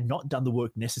that they had not done the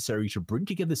work necessary to bring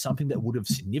together something that would have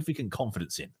significant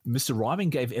confidence in. Mr. Ryman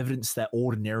gave evidence that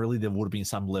ordinarily there would have been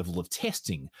some level of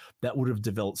testing that would have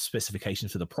developed specifications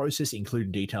for the process,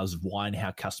 including details of why and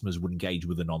how customers would engage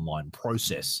with an online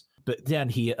process. But down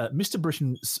here, Mr.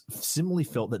 Britton similarly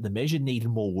felt that the measure needed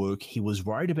more work. He was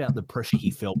worried about the pressure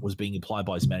he felt was being applied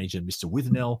by his manager, Mr.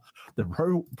 Withnell.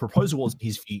 The proposal was,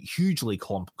 his view, hugely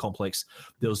complex.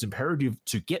 There was imperative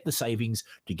to get the savings,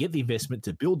 to get the investment,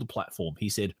 to build the platform. He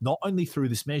said, not only through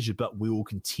this measure, but we will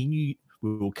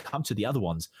come to the other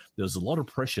ones. There was a lot of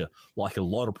pressure,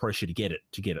 to get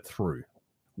it through.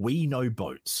 We know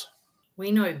boats.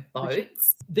 We know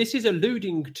boats. This is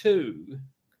alluding to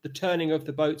the turning of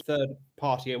the boat third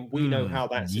party, and we know how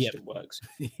that system works.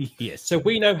 Yes. So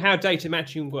we know how data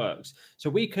matching works. So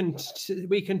we can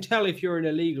tell if you're an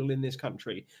illegal in this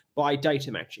country by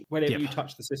data matching whenever you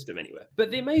touch the system anywhere.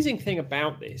 But the amazing thing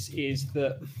about this is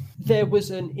that there was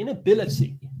an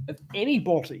inability of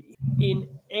anybody in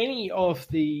any of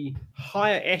the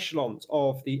higher echelons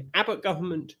of the Abbott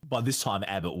government. By this time,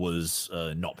 Abbott was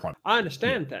not prime. I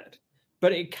understand that,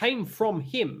 but it came from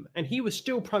him, and he was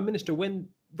still prime minister when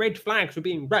red flags were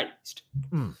being raised.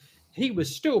 He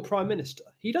was still prime minister.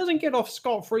 He doesn't get off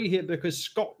scot-free here because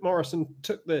Scott Morrison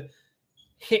took the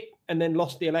hit and then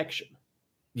lost the election.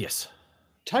 Yes.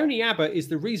 Tony Abbott is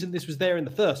the reason this was there in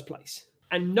the first place.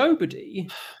 And nobody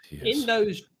in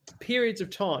those periods of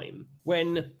time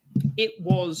when it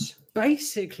was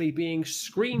basically being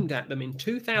screamed at them in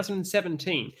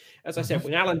 2017, as I said,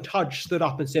 when Alan Tudge stood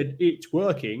up and said, it's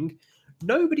working,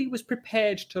 nobody was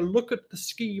prepared to look at the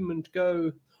scheme and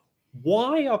go,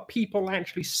 why are people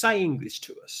actually saying this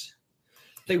to us?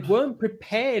 They weren't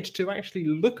prepared to actually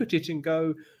look at it and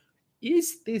go,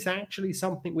 is this actually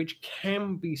something which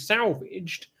can be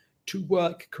salvaged to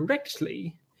work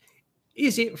correctly?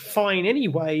 Is it fine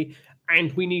anyway,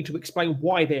 and we need to explain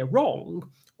why they're wrong?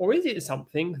 Or is it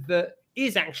something that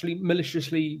is actually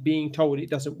maliciously being told it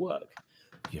doesn't work?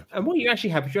 Yeah. And what you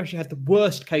actually have is you actually had the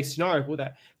worst case scenario for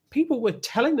that. People were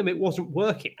telling them it wasn't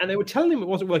working, and they were telling them it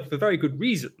wasn't working for very good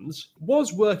reasons.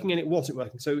 Was working and it wasn't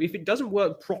working. So if it doesn't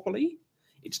work properly,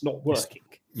 it's not working.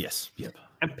 Yes. Yep.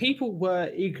 And people were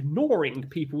ignoring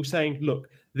people saying, look,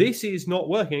 this is not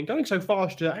working, and going so far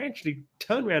as to actually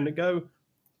turn around and go,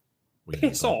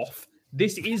 piss off.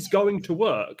 This is going to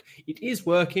work. It is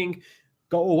working.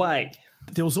 Go away.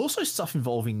 There was also stuff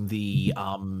involving the,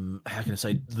 how can I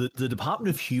say, the Department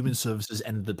of Human Services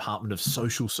and the Department of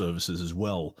Social Services as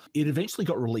well. It eventually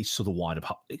got released to the wider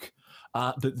public,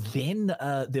 but then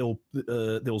there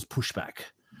was pushback.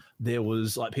 There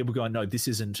was like people going, no, this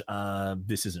isn't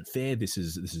fair. This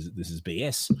is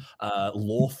BS.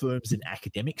 Law firms and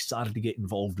academics started to get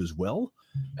involved as well,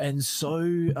 and so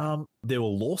there were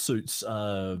lawsuits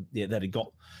that had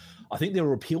got. I think there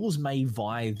were appeals made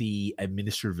via the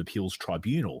Administrative Appeals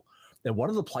Tribunal. And one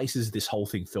of the places this whole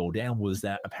thing fell down was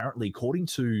that apparently, according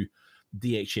to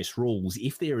DHS rules,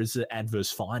 if there is an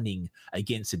adverse finding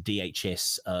against a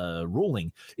DHS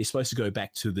ruling, it's supposed to go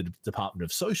back to the Department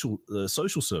of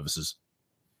Social Services.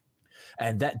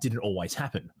 And that didn't always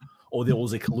happen. Or there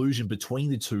was a collusion between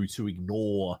the two to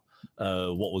ignore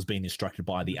what was being instructed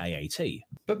by the AAT.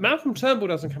 But Malcolm Turnbull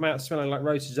doesn't come out smelling like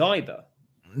roses either.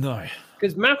 No.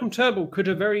 Because Malcolm Turnbull could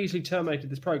have very easily terminated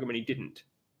this program, and he didn't.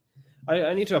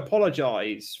 I need to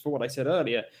apologise for what I said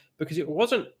earlier, because it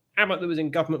wasn't Abbott that was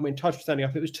in government when Tudge was standing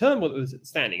up. It was Turnbull that was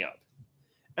standing up.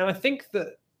 And I think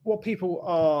that what people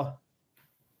are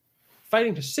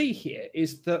failing to see here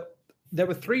is that there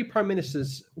were 3 prime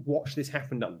ministers watched this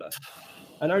happen under,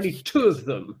 and only two of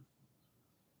them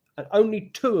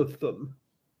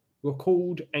were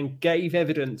called and gave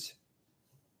evidence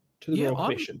to the Royal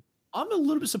Commission. I'm a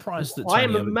little bit surprised that I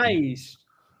am amazed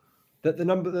that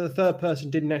the third person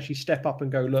didn't actually step up and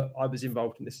go, look, I was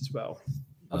involved in this as well.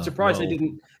 I'm surprised they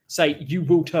didn't say, you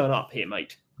will turn up here,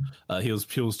 mate. He was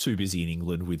too busy in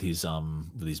England with his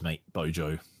mate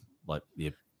Bojo,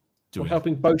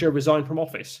 helping Bojo resign from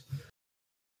office.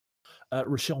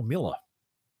 Rochelle Miller,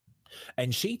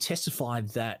 and she testified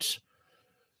that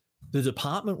the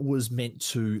department was meant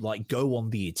to go on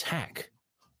the attack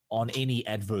on any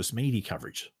adverse media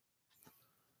coverage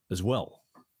as well,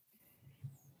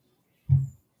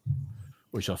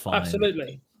 which I find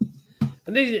absolutely.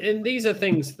 And these are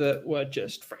things that were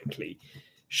just, frankly,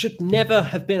 should never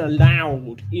have been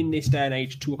allowed in this day and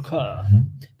age to occur.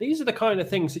 These are the kind of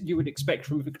things that you would expect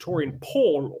from Victorian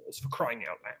poor laws, for crying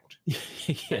out loud.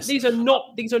 Yes. These are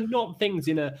not things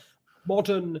in a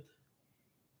modern,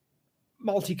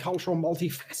 multicultural,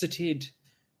 multifaceted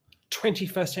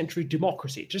 21st century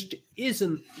democracy. It just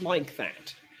isn't like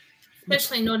that.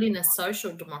 Especially not in a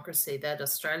social democracy that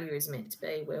Australia is meant to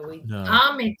be, where we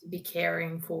are meant to be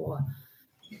caring for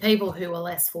people who are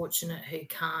less fortunate, who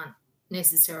can't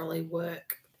necessarily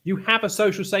work. You have a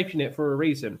social safety net for a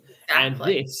reason, and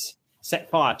this set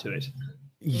fire to it.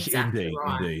 Exactly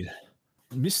Indeed.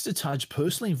 Mr. Tudge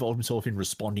personally involved himself in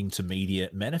responding to media,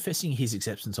 manifesting his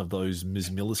acceptance of those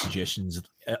Ms. Miller's suggestions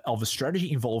of a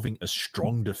strategy involving a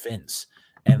strong defence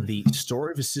and the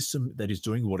story of a system that is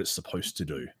doing what it's supposed to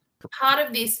do. Part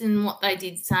of this, and what they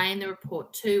did say in the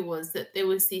report too, was that there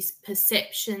was this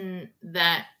perception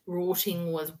that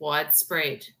rorting was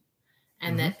widespread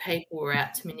and that people were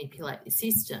out to manipulate the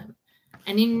system.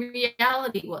 And in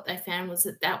reality, what they found was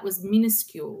that was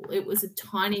minuscule. It was a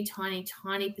tiny, tiny,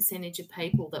 tiny percentage of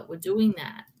people that were doing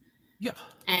that. Yep.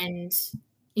 And,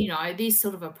 you know, this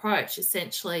sort of approach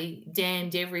essentially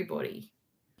damned everybody.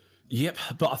 Yep.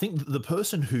 But I think the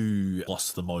person who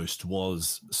lost the most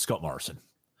was Scott Morrison.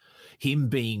 Him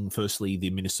being firstly the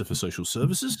Minister for Social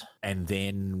Services and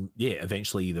then,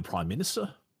 eventually the Prime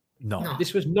Minister. No.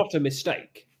 This was not a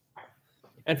mistake.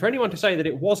 And for anyone to say that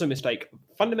it was a mistake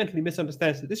fundamentally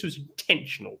misunderstands that this was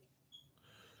intentional.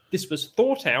 This was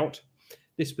thought out,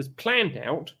 this was planned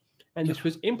out, and this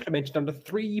was implemented under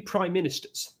 3 prime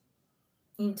ministers.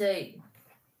 Indeed.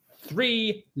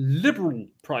 3 liberal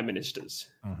prime ministers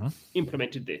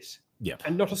implemented this. Yep.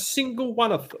 And not a single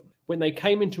one of them, when they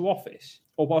came into office,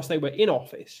 or whilst they were in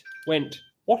office, went,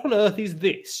 what on earth is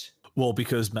this? Well,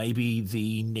 because maybe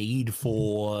the need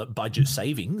for budget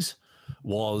savings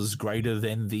was greater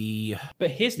than the...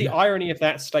 But here's the irony of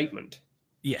that statement.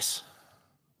 Yes.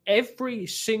 Every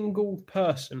single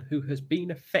person who has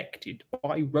been affected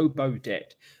by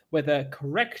Robodebt, whether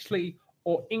correctly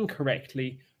or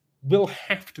incorrectly, will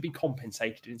have to be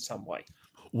compensated in some way.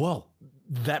 Well,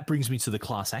 that brings me to the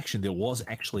class action. There was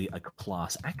actually a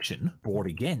class action brought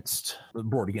against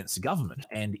the government.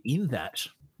 And in that,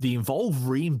 the involved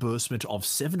reimbursement of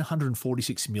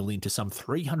 $746 million to some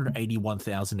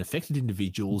 381,000 affected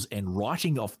individuals and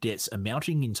writing off debts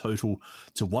amounting in total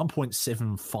to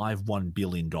 $1.751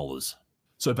 billion.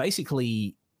 So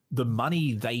basically, the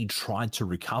money they tried to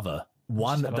recover,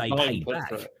 they paid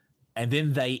back, and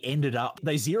then they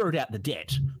zeroed out the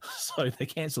debt. So they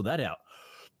cancelled that out.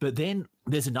 But then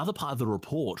there's another part of the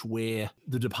report where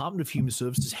the Department of Human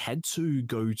Services had to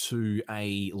go to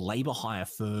a labour hire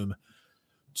firm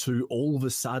to all of a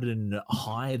sudden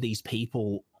hire these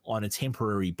people on a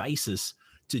temporary basis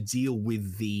to deal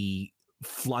with the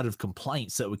flood of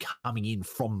complaints that were coming in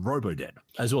from Robodebt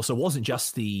as well. So it wasn't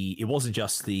just the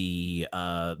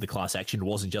class action. It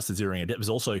wasn't just the zeroing out debt. It was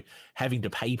also having to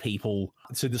pay people.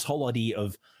 So this whole idea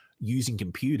of using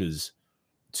computers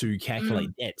to calculate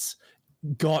debts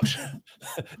got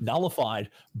nullified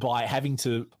by having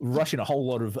to rush in a whole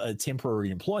lot of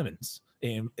temporary employees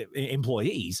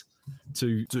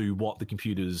to do what the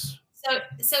computers.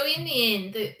 So in the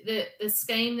end, the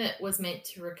scheme that was meant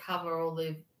to recover all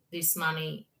this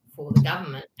money for the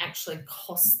government actually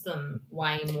cost them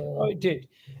way more. Oh, it did.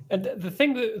 And the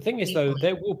thing is, though,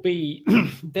 there will be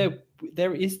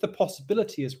there is the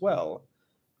possibility as well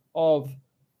of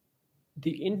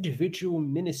the individual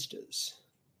ministers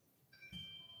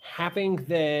having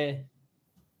their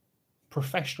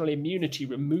professional immunity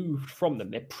removed from them,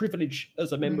 their privilege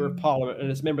as a member of parliament and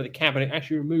as a member of the cabinet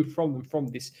actually removed from them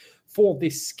for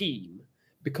this scheme,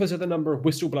 because of the number of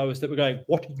whistleblowers that were going,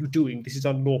 what are you doing? This is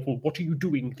unlawful. What are you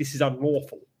doing? This is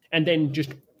unlawful. And then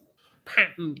just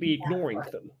patently ignoring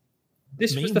them.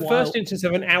 This was the first instance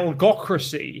of an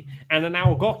algocracy, and an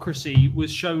algocracy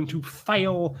was shown to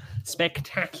fail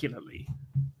spectacularly.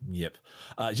 Yep.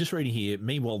 Just reading here,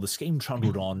 meanwhile, the scheme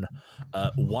trundled on.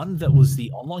 One that was the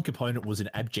online component was an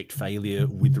abject failure,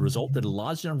 with the result that a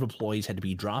large number of employees had to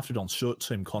be drafted on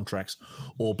short-term contracts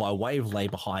or by way of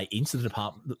labour hire into the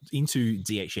department, into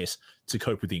DHS to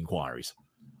cope with the inquiries.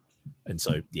 And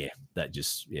so, that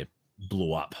just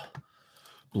blew up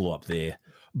there.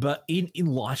 But in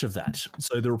light of that,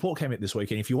 so the report came out this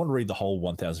week, and if you want to read the whole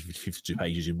 1,052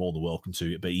 pages, you're more than welcome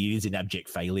to, but it is an abject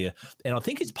failure. And I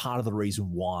think it's part of the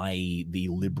reason why the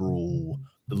Liberal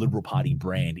Party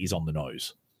brand is on the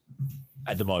nose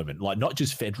at the moment. Like, not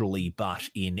just federally, but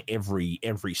in every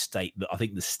state that I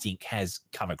think the stink has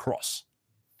come across.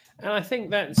 And I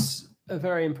think that's a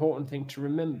very important thing to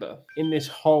remember. In this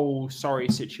whole sorry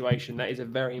situation, that is a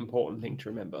very important thing to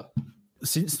remember.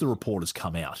 Since the report has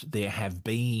come out, there have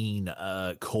been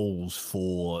calls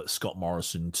for Scott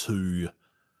Morrison to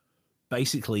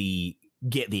basically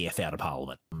get the F out of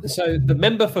Parliament. So the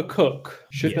member for Cook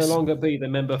should no longer be the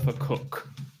member for Cook.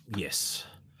 Yes.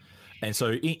 And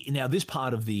so now this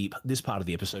part of the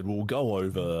episode, we'll go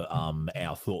over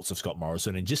our thoughts of Scott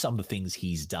Morrison and just some of the things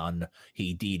he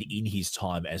did in his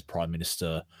time as Prime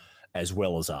Minister as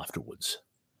well as afterwards.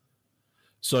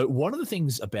 So one of the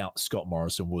things about Scott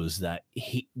Morrison was that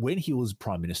when he was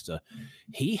Prime Minister,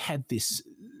 he had this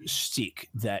stick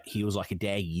that he was like a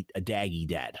daggy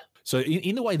dad. So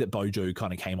in the way that Bojo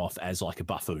kind of came off as like a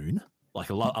buffoon, like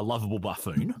a lovable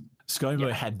buffoon,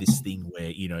 ScoMo had this thing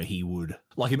where, he would,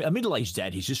 like a middle-aged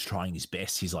dad, he's just trying his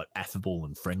best. He's like affable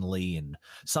and friendly and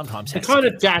sometimes... The kind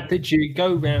of dad that you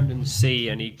go around and see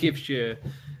and he gives you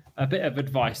a bit of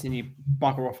advice and you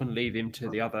bugger off and leave him to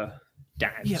the other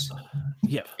dads.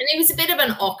 Yep. And he was a bit of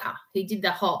an ocker. He did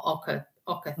the whole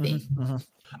Ocker thing.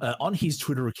 On his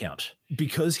Twitter account,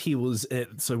 because he was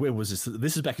so where was this?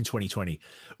 This is back in 2020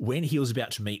 when he was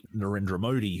about to meet Narendra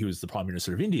Modi, who was the Prime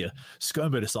Minister of India.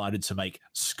 ScoMo decided to make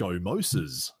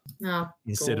ScoMoses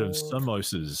instead of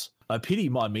samosas. I pity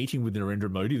my meeting with Narendra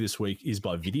Modi this week is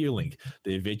by video link.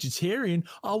 They're vegetarian.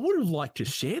 I would have liked to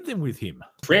share them with him.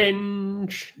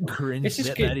 Cringe.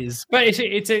 That is. But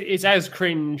it's as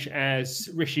cringe as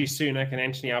Rishi Sunak and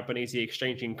Anthony Albanese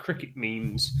exchanging cricket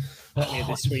memes earlier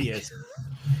this week.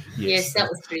 Yes, that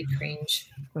was pretty cringe.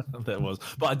 That was.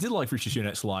 But I did like Rishi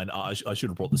Sunak's line, I should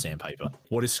have brought the sandpaper.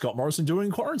 What is Scott Morrison doing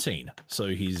in quarantine? So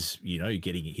he's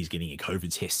getting a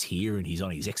COVID test here, and he's on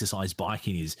his exercise bike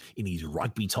in his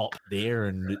rugby top there,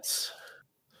 and it's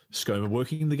ScoMo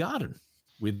working in the garden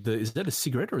with is that a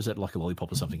cigarette or is that like a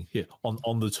lollipop or something? Yeah,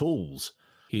 on the tools.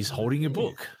 He's holding a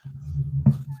book.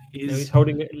 He's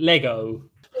holding a Lego.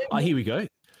 Here we go.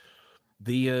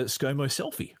 The ScoMo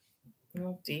selfie.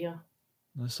 Oh dear.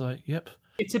 It's like, yep.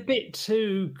 It's a bit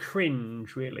too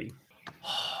cringe, really.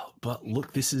 But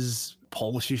look, this is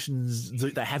politicians.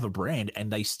 They have a brand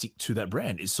and they stick to that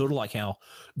brand. It's sort of like how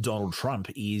Donald Trump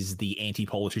is the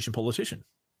anti-politician politician.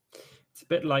 It's a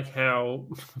bit like how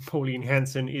Pauline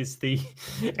Hanson is the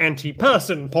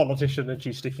anti-person politician, and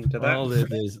she's sticking to that. Oh,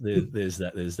 there's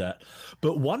that.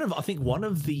 But one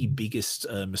of the biggest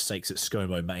mistakes that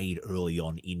ScoMo made early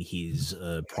on in his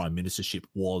prime ministership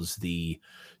was the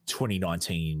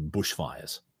 2019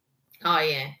 bushfires. Oh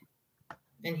yeah,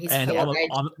 and I'm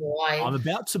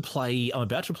about to play a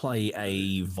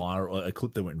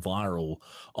clip that went viral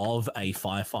of a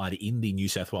firefighter in the New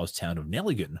South Wales town of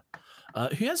Nelligan.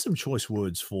 Who has some choice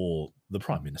words for the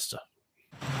Prime Minister?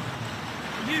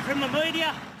 You from the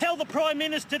media, tell the Prime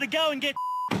Minister to go and get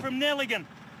from Nelligan.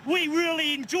 We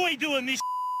really enjoy doing this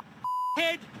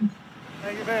head.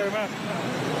 Thank you very much.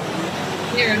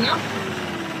 Fair enough.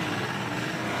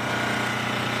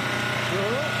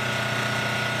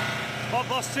 I've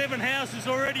lost 7 houses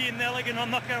already in Nelligan. I'm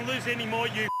not going to lose any more,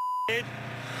 you head.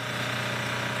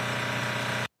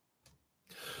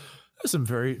 Some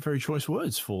very, very choice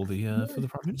words for the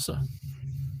Prime Minister,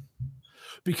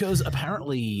 because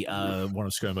apparently one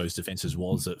of ScoMo's defences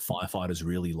was that firefighters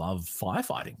really love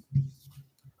firefighting.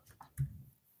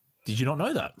 Did you not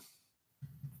know that?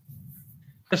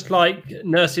 Just like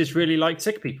nurses really like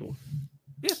sick people.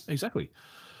 Yeah, exactly.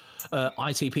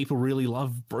 IT people really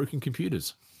love broken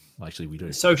computers. Actually, we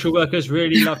do. Social workers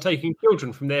really love taking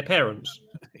children from their parents.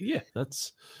 Yeah,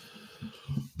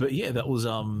 But yeah, that was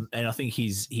and I think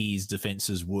his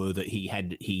defenses were that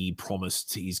he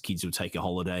promised his kids would take a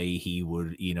holiday. He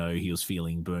would, he was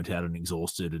feeling burnt out and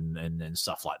exhausted and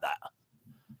stuff like that.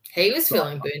 He was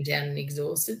feeling burnt out and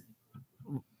exhausted.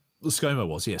 ScoMo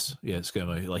was, yes. Yeah,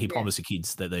 ScoMo. Like he promised the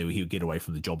kids that he would get away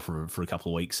from the job for a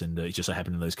couple of weeks, and it just so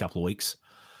happened in those couple of weeks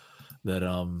that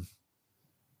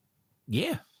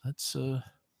that's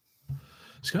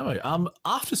ScoMo.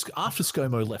 After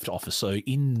ScoMo left office, so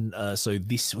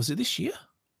this year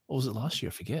or was it last year?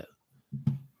 I forget.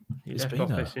 He left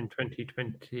office in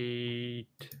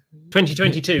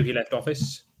 2022. He left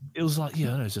office. It was like,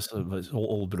 it's just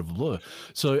all a bit of a blur.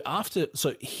 So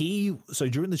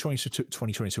during the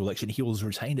 2022 election, he was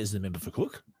retained as the member for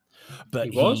Cook. But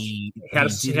he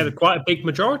had quite a big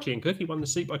majority in Cook. He won the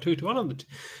seat by 2-1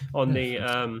 on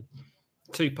the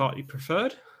two-party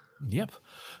preferred. Yep.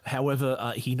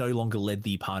 However, he no longer led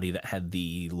the party that had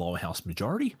the lower house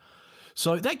majority.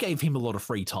 So that gave him a lot of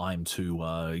free time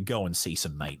to go and see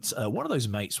some mates. One of those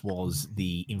mates was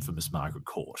the infamous Margaret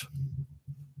Court.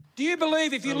 Do you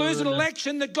believe if you lose an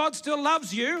election that God still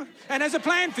loves you and has a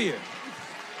plan for you?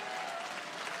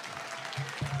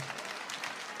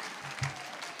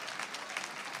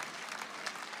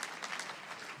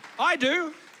 I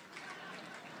do.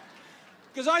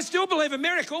 Because I still believe in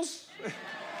miracles.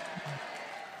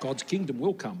 God's kingdom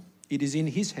will come. It is in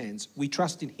his hands. We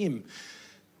trust in him.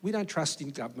 We don't trust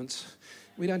in governments.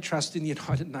 We don't trust in the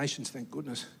United Nations, thank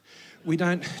goodness. We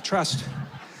don't trust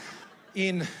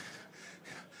in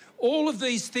all of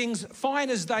these things,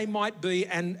 fine as they might be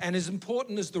and as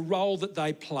important as the role that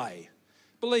they play.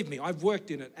 Believe me, I've worked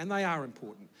in it and they are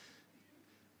important.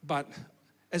 But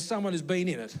as someone who's been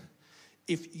in it,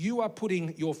 if you are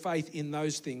putting your faith in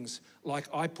those things like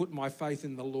I put my faith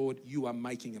in the Lord, you are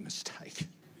making a mistake.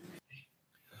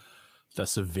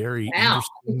 That's a very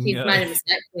interesting... He's made a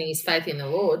mistake putting his faith in the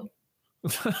Lord.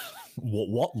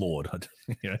 What Lord?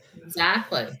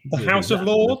 Exactly. The House of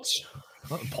Lords?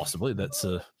 Possibly. That's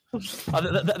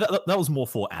that was more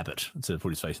for Abbott to put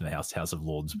his faith in the House of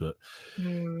Lords, but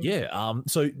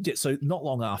so not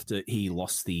long after he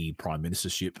lost the prime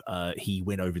ministership, he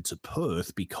went over to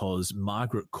Perth because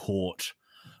Margaret Court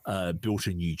built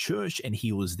a new church, and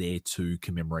he was there to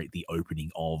commemorate the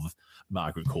opening of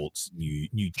Margaret Court's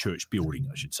new church building,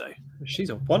 I should say. She's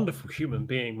a wonderful human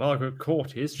being, Margaret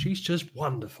Court is. She's just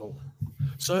wonderful.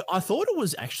 So I thought it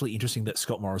was actually interesting that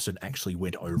Scott Morrison actually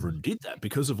went over and did that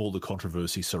because of all the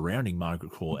controversy surrounding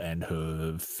Margaret Court and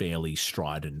her fairly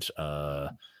strident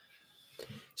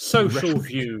social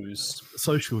views.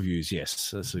 Social views,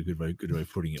 yes, that's a good way of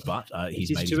putting it. But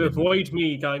he's made to avoid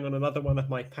me going on another one of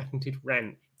my patented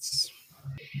rants.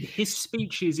 His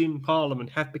speeches in Parliament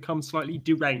have become slightly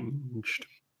deranged.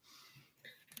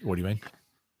 What do you mean?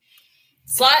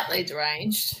 Slightly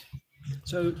deranged.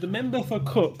 So the member for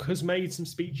Cook has made some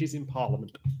speeches in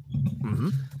Parliament. Mm-hmm.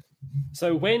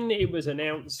 So when it was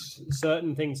announced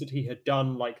certain things that he had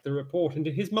done, like the report into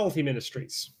his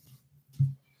multi-ministries,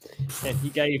 and he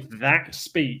gave that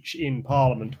speech in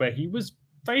Parliament where he was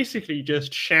basically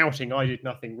just shouting, "I did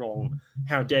nothing wrong.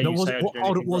 How dare you say I did anything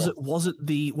wrong?" Was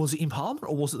it in Parliament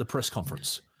or was it the press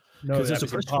conference? No, that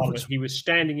was in Parliament. He was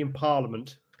standing in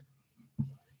Parliament.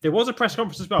 There was a press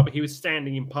conference as well, but he was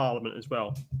standing in Parliament as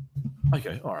well.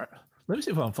 Okay, all right. Let me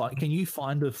see if I can find. Can you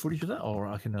find the footage of that, or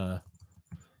I can? Let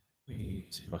me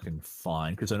see if I can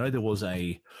find, because I know there was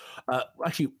a.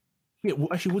 Actually,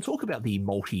 we'll talk about the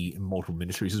multiple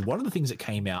ministries. Is one of the things that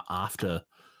came out after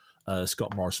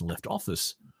Scott Morrison left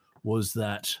office was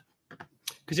that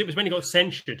because it was when he got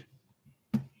censured.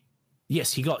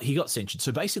 Yes, he got censured.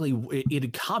 So basically, it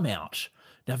had come out.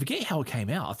 Now, I forget how it came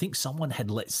out. I think someone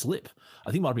had let slip.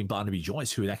 I think it might have been Barnaby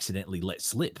Joyce who had accidentally let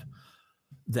slip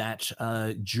that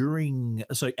at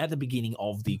the beginning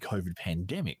of the COVID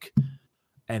pandemic,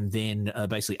 and then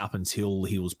basically up until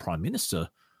he was Prime Minister,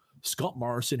 Scott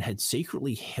Morrison had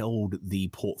secretly held the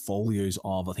portfolios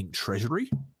of, I think, Treasury.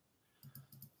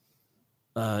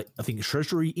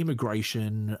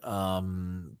 Immigration,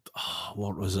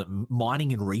 what was it?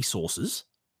 Mining and resources.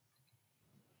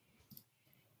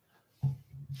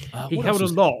 He held a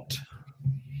lot.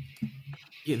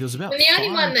 Yeah, there was about. And the only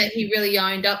one that he really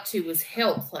owned up to was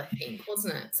health, I think,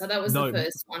 wasn't it? So that was the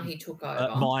first one he took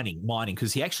over. Mining,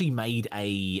 because he actually made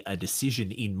a decision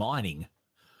in mining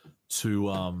to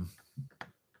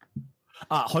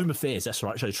Home Affairs. That's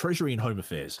right. So Treasury and Home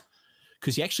Affairs,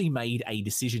 because he actually made a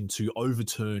decision to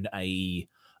overturn an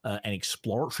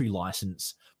exploratory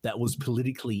license that was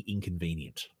politically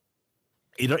inconvenient.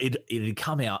 It had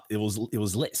come out. It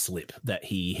was let slip that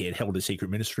he had held his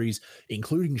secret ministries,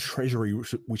 including Treasury,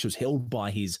 which was held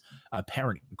by his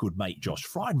apparent good mate Josh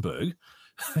Frydenberg.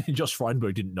 Josh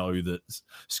Frydenberg didn't know that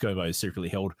ScoMo is secretly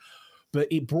held, but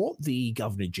it brought the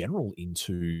Governor General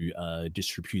into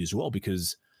disrepute as well,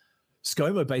 because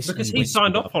ScoMo basically he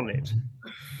signed off on it.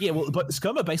 Yeah, well, but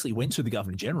ScoMo basically went to the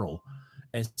Governor General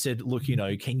and said, "Look,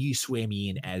 can you swear me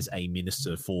in as a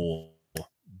minister for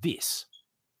this?"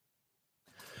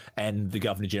 And the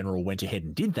Governor General went ahead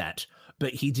and did that,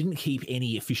 but he didn't keep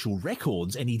any official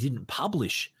records, and he didn't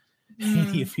publish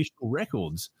any official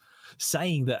records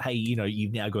saying that, hey,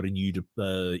 you've now got a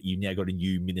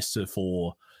new minister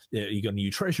for, you've got a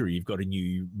new Treasury, you've got a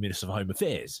new Minister for Home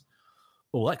Affairs,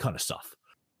 all that kind of stuff.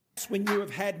 When you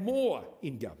have had more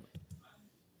in government,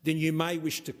 then you may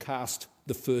wish to cast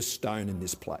the first stone in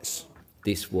this place.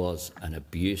 This was an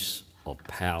abuse of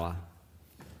power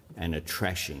and a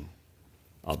trashing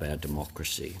of our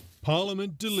democracy.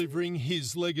 Parliament delivering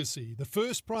his legacy, the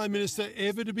first Prime Minister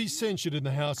ever to be censured in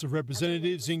the House of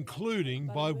Representatives, including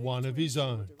by one of his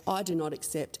own. I do not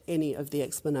accept any of the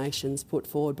explanations put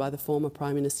forward by the former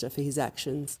Prime Minister for his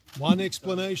actions. One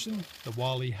explanation, that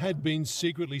while he had been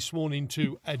secretly sworn in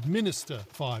to administer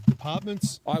 5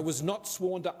 departments, I was not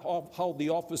sworn to hold the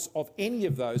office of any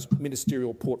of those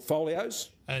ministerial portfolios.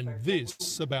 And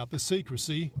this about the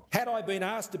secrecy. Had I been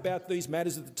asked about these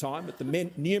matters at the time, at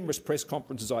the numerous press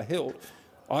conferences I held,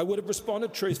 I would have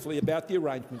responded truthfully about the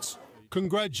arrangements.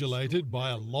 Congratulated by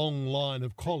a long line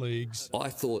of colleagues. I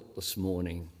thought this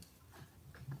morning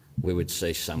we would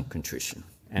see some contrition,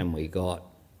 and we got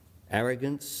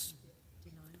arrogance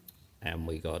and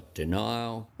we got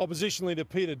denial. Opposition leader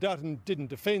Peter Dutton didn't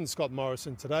defend Scott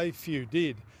Morrison today, few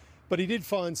did, but he did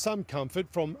find some comfort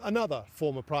from another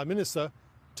former Prime Minister,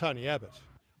 Tony Abbott,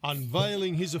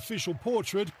 unveiling his official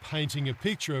portrait, painting a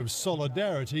picture of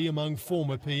solidarity among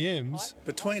former PMs.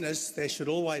 Between us, there should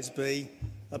always be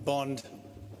a bond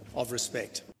of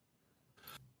respect.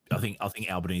 I think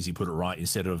Albanese put it right.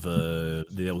 Instead of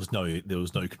there was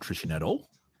no contrition at all.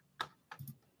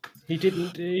 He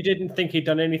didn't think he'd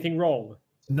done anything wrong.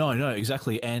 No,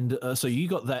 exactly. And so you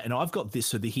got that, and I've got this.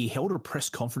 So that he held a press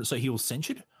conference. So he was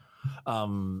censured.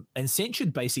 And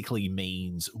censured basically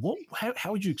means what?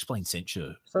 How would you explain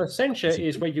censure? So censure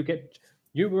is where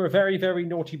you were a very, very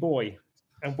naughty boy,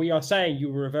 And we are saying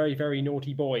you were a very, very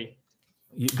naughty boy.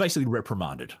 You basically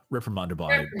reprimanded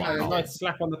by A nice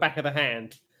slap on the back of the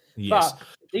hand. Yes. But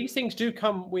these things do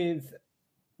come with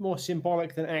more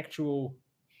symbolic than actual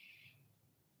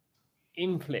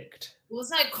inflict. Well,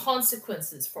 there's no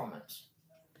consequences from it.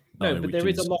 No, but there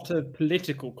is a lot of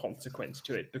political consequence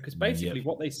to it, because basically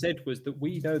what they said was that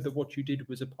we know that what you did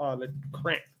was a pile of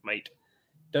crap, mate.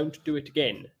 Don't do it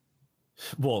again.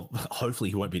 Well, hopefully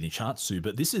he won't be any chance to,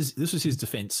 but this was his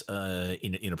defence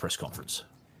in a press conference.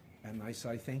 And they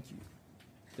say thank you,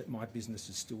 that my business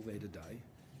is still there today,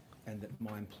 and that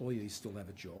my employees still have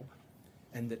a job,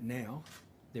 and that now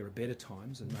there are better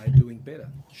times and they're doing better.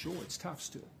 Sure, it's tough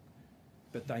still,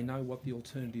 but they know what the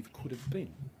alternative could have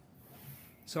been.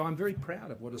 So I'm very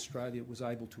proud of what Australia was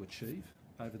able to achieve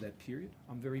over that period.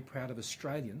 I'm very proud of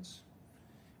Australians,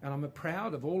 and I'm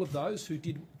proud of all of those who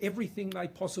did everything they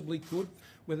possibly could,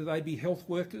 whether they be health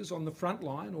workers on the front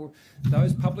line or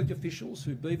those public officials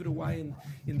who beavered away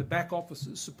in the back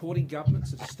offices supporting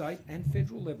governments at a state and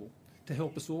federal level to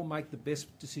help us all make the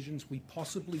best decisions we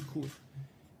possibly could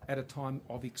at a time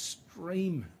of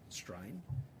extreme strain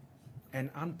and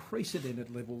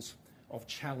unprecedented levels of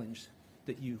challenge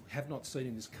that you have not seen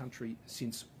in this country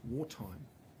since wartime.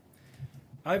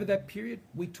 Over that period,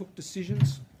 we took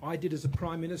decisions. I did as a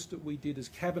Prime Minister, we did as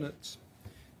cabinets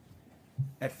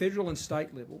at federal and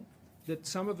state level that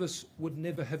some of us would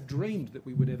never have dreamed that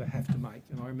we would ever have to make.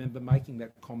 And I remember making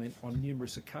that comment on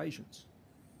numerous occasions.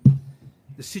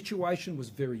 The situation was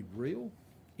very real.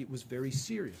 It was very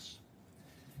serious.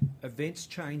 Events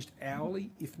changed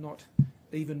hourly, if not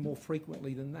even more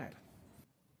frequently than that.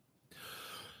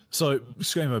 So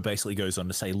ScoMo basically goes on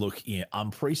to say, look,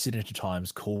 unprecedented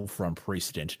times call for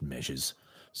unprecedented measures.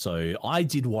 So I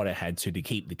did what I had to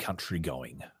keep the country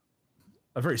going.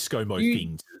 A very ScoMo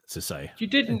thing to say. You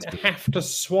didn't have to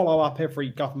swallow up every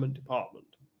government department.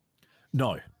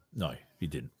 No, you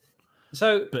didn't.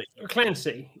 So,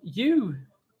 Clancy, you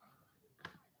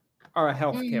are a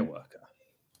healthcare worker.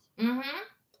 Mm-hmm.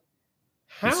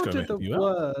 How do the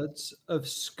words of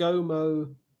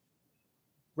ScoMo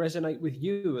resonate with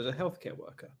you as a healthcare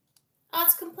worker? Oh,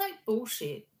 it's complete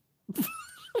bullshit.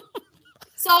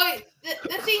 So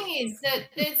the thing is that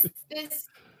there's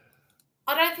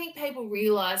I don't think people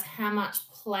realise how much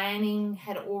planning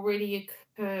had already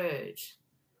occurred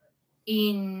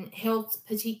in health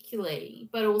particularly,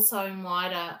 but also in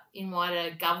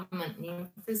wider government and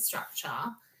infrastructure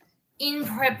in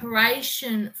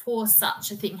preparation for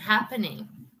such a thing happening,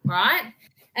 right?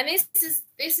 And this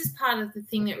is part of the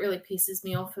thing that really pisses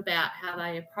me off about how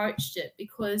they approached it,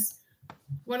 because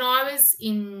when I was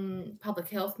in public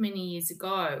health many years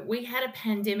ago, we had a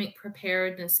pandemic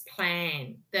preparedness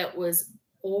plan that was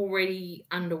already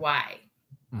underway.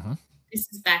 Mm-hmm. This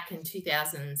is back in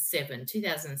 2007,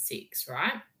 2006,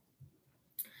 right?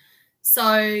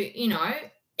 So,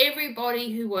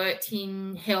 everybody who worked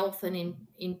in health and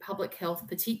in public health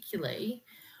particularly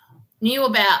knew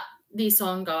about this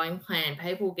ongoing plan.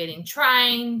 People were getting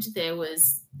trained. There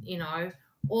was,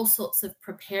 all sorts of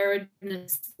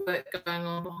preparedness work going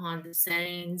on behind the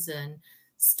scenes and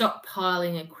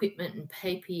stockpiling equipment and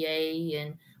PPE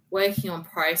and working on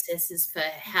processes for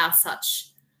how such,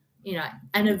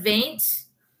 an event,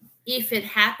 if it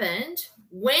happened,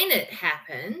 when it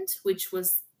happened, which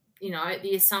was,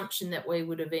 the assumption that we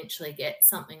would eventually get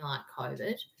something like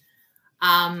COVID,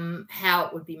 how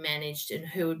it would be managed and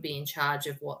who would be in charge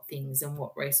of what things and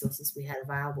what resources we had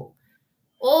available.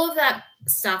 All of that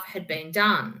stuff had been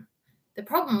done. The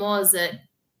problem was that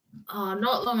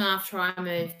not long after I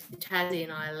moved to Tassie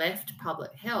and I left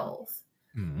public health,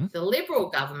 the Liberal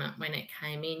government, when it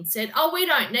came in, said, we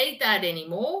don't need that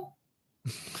anymore.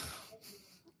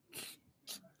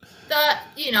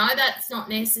 That's not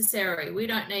necessary. We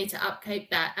don't need to upkeep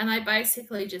that. And they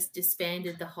basically just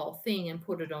disbanded the whole thing and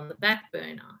put it on the back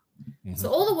burner. Mm-hmm. So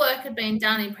all the work had been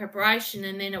done in preparation,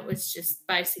 and then it was just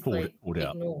basically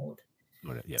ignored.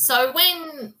 Yep. So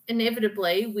when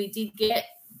inevitably we did get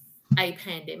a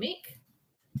pandemic,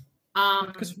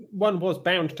 because one was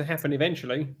bound to happen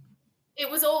eventually. It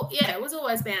was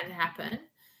always bound to happen.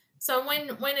 So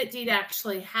when it did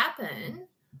actually happen,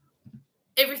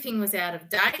 everything was out of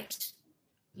date,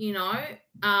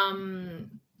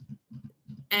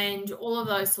 and all of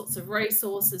those sorts of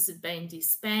resources had been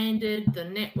disbanded. The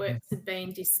networks had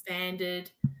been disbanded.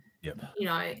 Yep.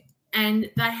 And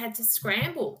they had to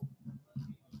scramble.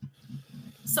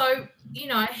 So,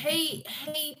 he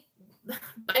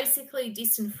basically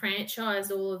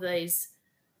disenfranchised all of these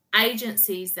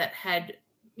agencies that had,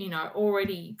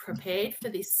 already prepared for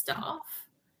this stuff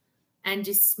and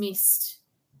dismissed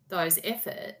those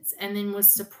efforts, and then was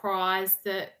surprised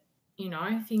that you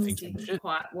know, things didn't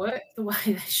quite work the way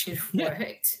they should have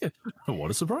worked. Yeah.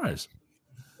 What a surprise.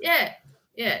 Yeah,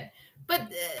 yeah. But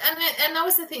and that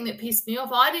was the thing that pissed me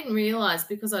off. I didn't realise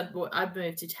because I'd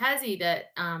moved to Tassie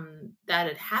that that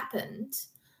had happened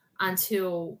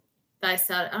until they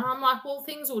started. And I'm like, well,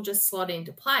 things will just slot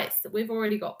into place. That we've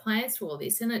already got plans for all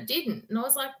this, and it didn't. And I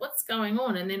was like, what's going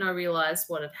on? And then I realised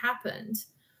what had happened.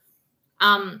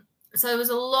 So there was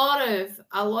a lot of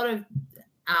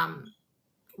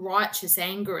righteous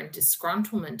anger and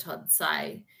disgruntlement, I'd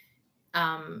say,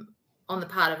 on the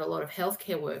part of a lot of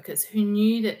healthcare workers who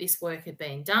knew that this work had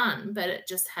been done, but it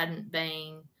just hadn't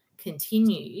been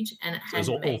continued, and it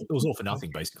was all for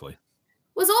nothing, basically.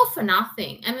 It was all for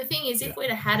nothing. And the thing is, if we'd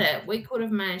have had it, we could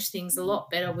have managed things a lot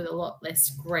better with a lot less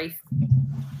grief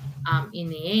in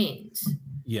the end.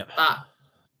 Yeah. But,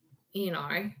 you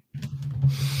know,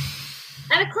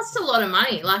 and it cost a lot of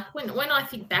money. Like when I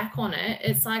think back on it,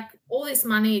 it's like all this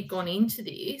money had gone into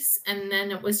this and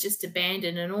then it was just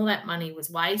abandoned and all that money was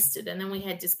wasted. And then we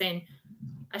had to spend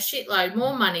a shitload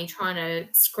more money trying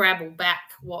to scrabble back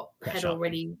what had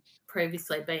already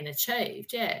previously been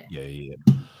achieved. Yeah. Yeah.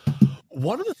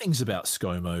 One of the things about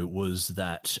ScoMo was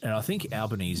that, and I think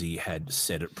Albanese had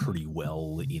said it pretty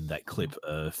well in that clip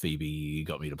Phoebe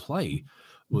got me to play,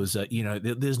 was that, you know,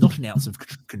 there's not an ounce of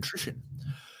contrition.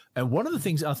 And one of the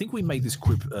things, I think we made this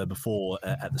quip before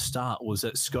at the start, was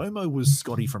that ScoMo was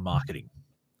Scotty from marketing.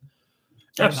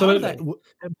 Absolutely. And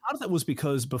part of that was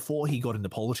because before he got into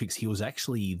politics, he was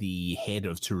actually the head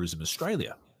of Tourism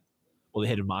Australia, or the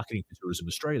head of marketing for Tourism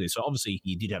Australia. So obviously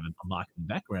he did have a marketing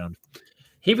background.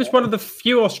 He was one of the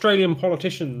few Australian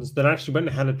politicians that actually went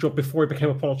and had a job before he became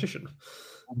a politician.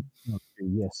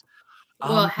 Yes.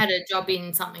 Well, had a job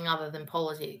in something other than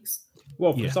politics.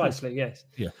 Well, precisely, yes.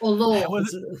 Yeah. Or law.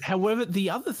 However, the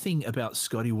other thing about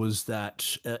Scotty was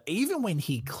that even when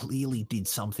he clearly did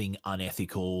something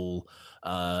unethical,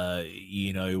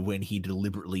 you know, when he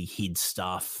deliberately hid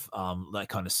stuff, that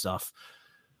kind of stuff,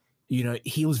 you know,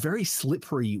 he was very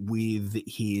slippery with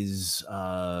his.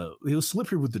 He was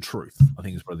slippery with the truth. I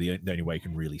think is probably the only way you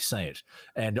can really say it.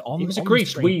 And he was a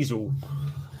greased weasel.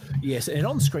 Yes, and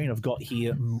on screen I've got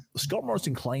here, Scott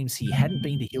Morrison claims he hadn't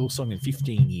been to Hillsong in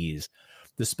 15 years,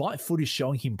 despite footage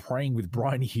showing him praying with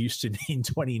Brian Houston in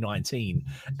 2019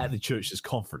 at the church's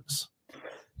conference.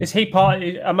 Is he part?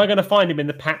 Am I going to find him in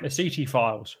the Pat Mesiti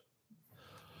files?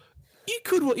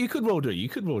 You could well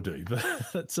do, but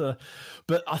that's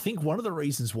but I think one of the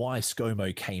reasons why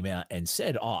ScoMo came out and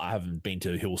said, "Oh, I haven't been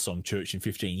to Hillsong Church in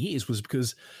 15 years," was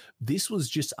because this was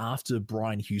just after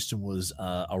Brian Houston was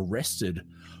arrested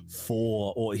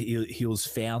for, or he was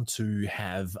found to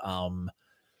have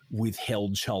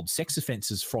withheld child sex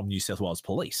offences from New South Wales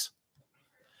Police.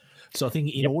 So I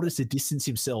think in order to distance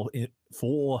himself,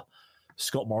 for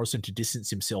Scott Morrison to distance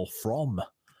himself from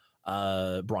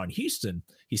Brian Houston,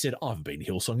 he said, "I haven't been to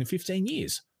Hillsong in 15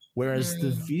 years." Whereas the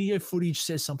video footage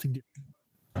says something different.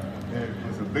 Yeah, it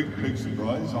was a big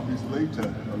surprise, obviously, to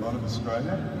a lot of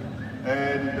Australia.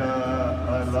 And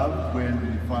I loved when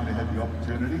we finally had the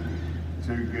opportunity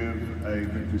to give a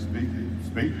victory speech.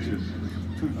 It was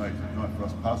too late at night for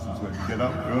us pastors to have to get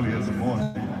up early in the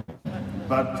morning.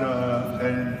 But,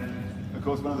 and of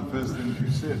course, one of the first things you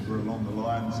said were along the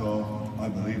lines of, "I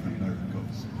believe in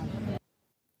miracles."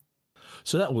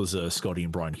 So that was Scotty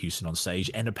and Brian Houston on stage,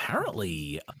 and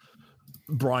apparently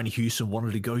Brian Houston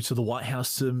wanted to go to the White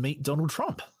House to meet Donald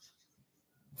Trump.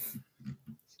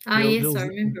 Yes, I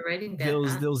remember reading about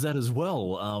that. There was that as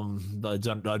well. I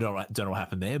don't know what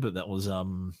happened there, but that was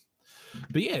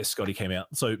but yeah, Scotty came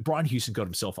out. So Brian Houston got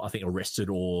himself, I think, arrested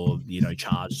or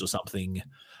charged or something,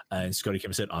 and Scotty came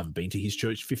and said, "I haven't been to his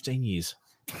church 15 years,"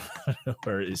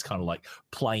 where it's kind of like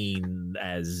plain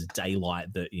as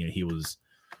daylight that he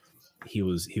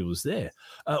was there.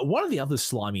 One of the other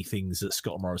slimy things that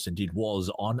Scott Morrison did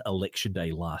was on Election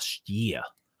Day last year.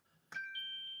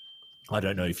 I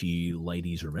don't know if you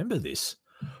ladies remember this,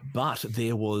 but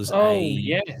there was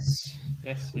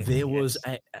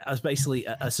basically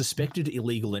a suspected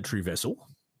illegal entry vessel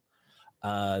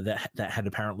that had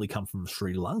apparently come from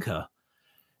Sri Lanka,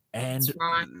 and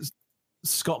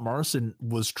Scott Morrison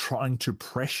was trying to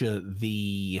pressure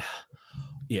the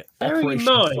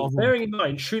bearing in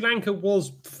mind, Sri Lanka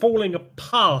was falling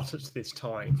apart at this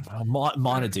time.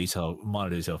 Minor detail,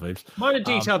 Phoebes. Minor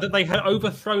detail that they had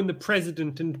overthrown the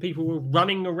president and people were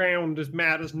running around as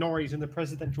mad as Norries in the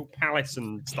presidential palace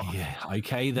and stuff. Yeah,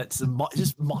 okay, that's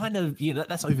just minor.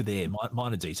 That's over there.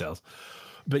 Minor details.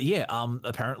 But yeah,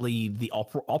 apparently the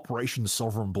Operation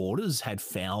Sovereign Borders had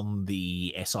found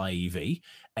the SIEV,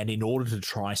 and in order to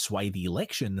try sway the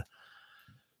election,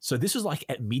 So this was like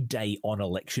at midday on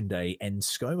election day, and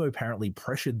ScoMo apparently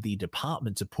pressured the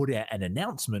department to put out an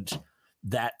announcement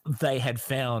that they had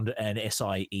found an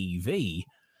SIEV,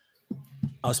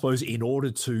 I suppose, in order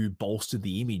to bolster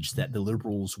the image that the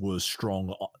Liberals were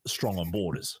strong on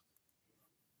borders.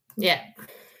 Yeah.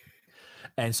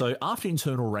 And so after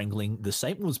internal wrangling, the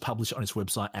statement was published on its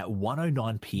website at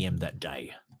 1:09 p.m. that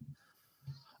day.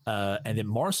 And then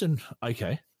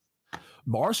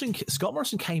Scott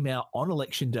Morrison came out on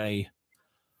election day.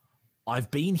 I've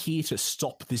been here to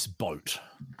stop this boat.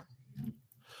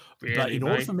 Really, but in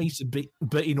order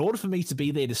for me to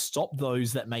be there to stop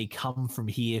those that may come from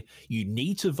here, you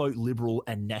need to vote Liberal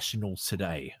and National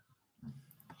today.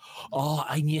 Oh,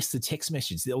 and yes, the text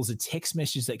message. There was a text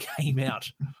message that came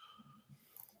out.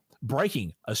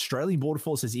 Breaking. Australian Border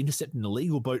Force has intercepted an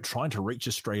illegal boat trying to reach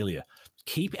Australia.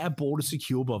 Keep our border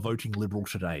secure by voting Liberal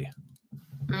today.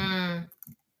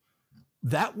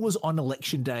 That was on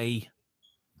election day.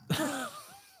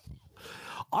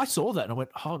 I saw that and I went,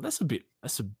 oh, that's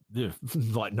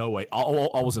like, no way.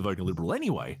 I wasn't voting Liberal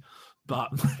anyway.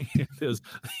 But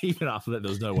even after that,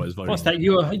 there was no way I was voting. What's that?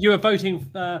 You were voting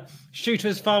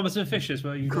shooters, farmers, and fishers,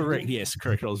 were you? Correct. Yes,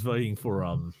 correct. I was voting for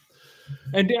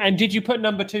And did you put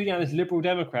number 2 down as Liberal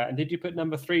Democrat? And did you put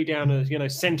number 3 down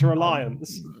as Centre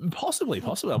Alliance? Possibly. I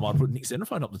might have put Nick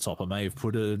Xenophone up the top. I may have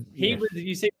put a.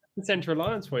 You see Centre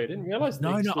Alliance for you? I didn't realise.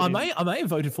 No. I may have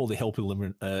voted for the help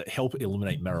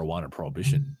eliminate marijuana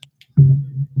prohibition.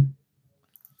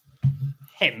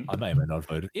 Hemp. I may have not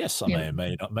voted. Yes, I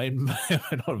may have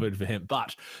not voted for him.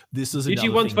 But this is. Did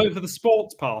you once vote for the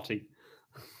Sports Party?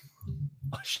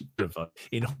 I should have voted.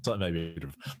 In hindsight, maybe I should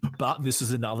have. But this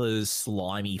is another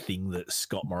slimy thing that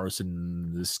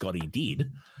Scotty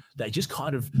did. That just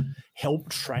kind of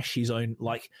helped trash his own.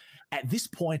 Like at this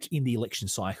point in the election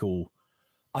cycle,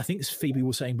 I think Phoebe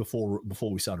was saying before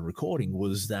we started recording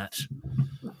was that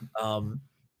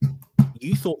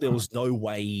you thought there was no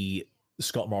way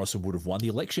Scott Morrison would have won the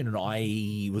election, and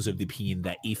I was of the opinion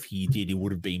that if he did, it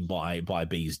would have been by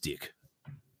B's dick.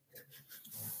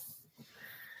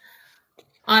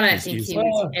 I don't think he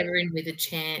was ever in with a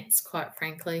chance, quite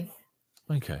frankly.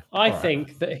 Okay. I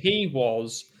think that he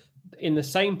was in the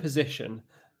same position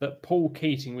that Paul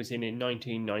Keating was in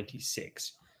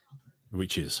 1996.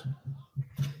 Which is?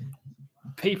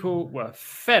 People were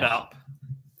fed up.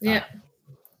 Yeah.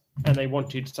 And they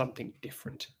wanted something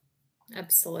different.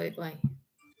 Absolutely.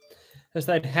 As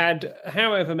they'd had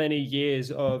however many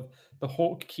years of the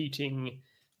Hawke-Keating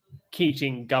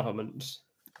government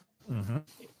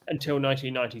until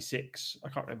 1996. I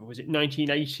can't remember. Was it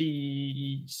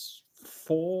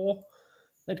 1984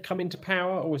 they'd come into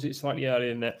power, or was it slightly earlier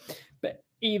than that? But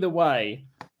either way,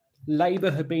 Labour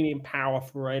had been in power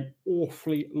for an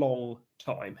awfully long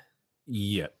time.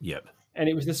 Yep. And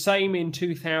it was the same in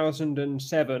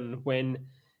 2007 when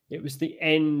it was the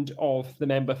end of the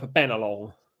member for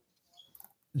Bennelong.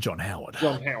 John Howard.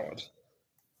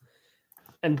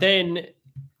 And then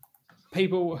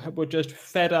people were just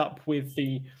fed up with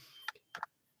the,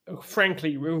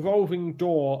 frankly, revolving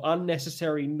door,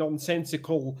 unnecessary,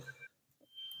 nonsensical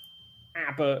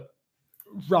Abbott,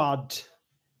 Rudd,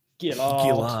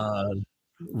 Gillard,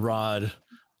 Rudd,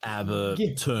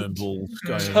 Abbott, Turnbull,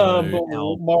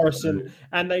 Morrison,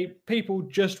 and people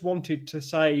just wanted to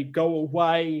say go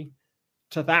away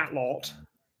to that lot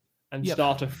and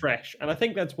start afresh. And I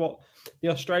think that's what the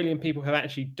Australian people have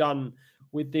actually done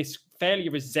with this fairly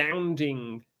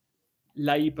resounding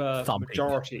Labour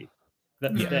majority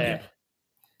that's there.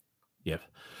 Yep.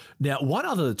 Now, one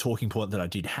other talking point that I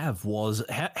did have was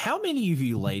how many of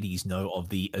you ladies know of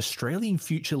the Australian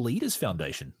Future Leaders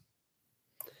Foundation?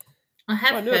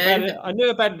 I knew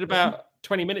about it about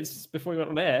 20 minutes before we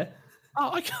went on air.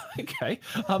 Oh, okay.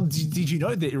 Did you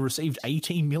know that it received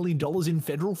 $18 million in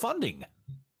federal funding?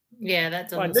 Yeah, that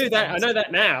doesn't. I knew that. I know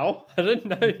that now. I didn't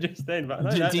know just then, but I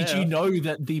know that Did now. you know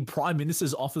that the Prime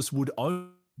Minister's office would own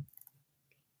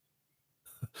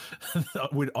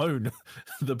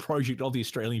the project of the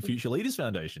Australian Future Leaders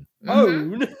Foundation?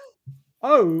 Own?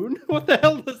 What the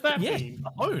hell does that mean?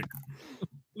 Own.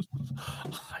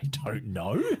 I don't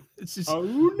know. It's just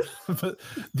own. But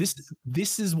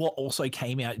this is what also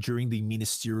came out during the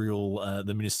ministerial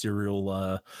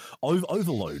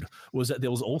overload, was that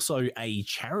there was also a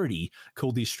charity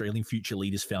called the Australian Future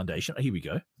Leaders Foundation. Oh, here we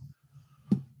go.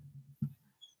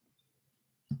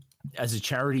 As a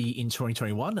charity in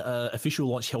 2021, official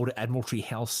launch held at Admiralty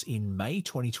House in May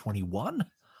 2021.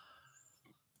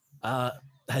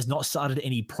 Has not started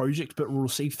any project, but will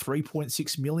receive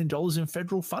 $3.6 million in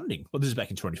federal funding. Well, this is back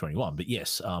in 2021, but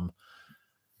yes,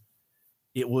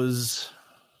 it was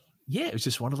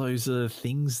just one of those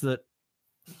things that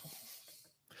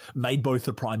made both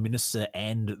the Prime Minister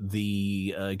and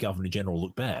the Governor General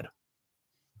look bad.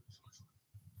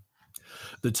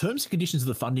 The terms and conditions of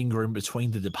the funding agreement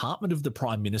between the Department of the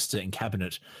Prime Minister and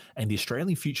Cabinet and the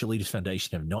Australian Future Leaders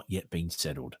Foundation have not yet been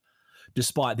settled,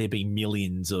 despite there being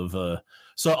millions of...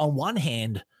 So on one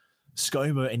hand,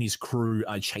 ScoMo and his crew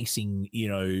are chasing,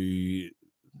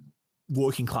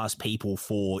 working class people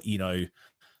for,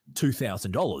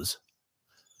 $2,000.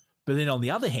 But then on the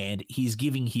other hand, he's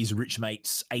giving his rich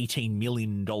mates $18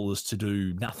 million to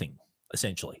do nothing,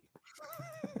 essentially.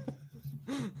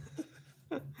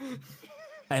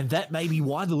 And that may be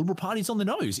why the Liberal Party's on the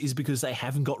nose, is because they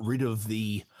haven't got rid of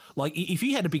the... Like, if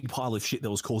you had a big pile of shit that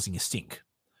was causing a stink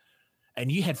and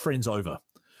you had friends over,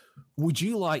 would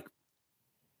you, like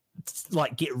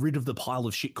get rid of the pile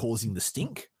of shit causing the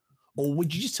stink? Or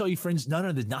would you just tell your friends, no,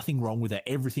 there's nothing wrong with that.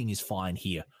 Everything is fine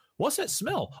here. What's that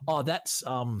smell? Oh, that's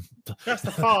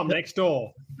the farm next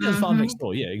door. Yeah, the farm next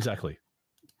door. Yeah, exactly.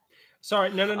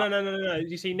 Sorry, no.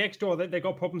 You see, next door they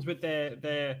got problems with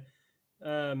their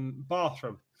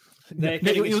bathroom.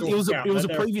 It was a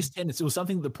previous tenants. It was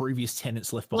something the previous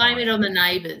tenants left behind. Blame it on the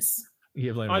neighbours.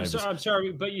 Yeah, blame I'm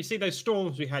sorry, but you see those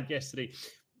storms we had yesterday.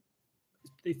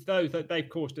 It's those that they've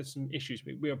caused us some issues.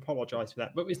 We apologise for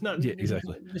that, but it's not. Yeah,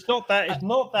 exactly. It's not that. It's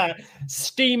not that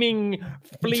steaming,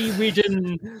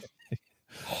 flea-ridden,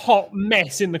 hot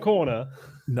mess in the corner.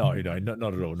 No,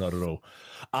 not at all, not at all.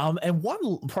 And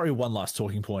probably one last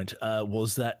talking point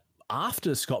was that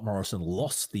after Scott Morrison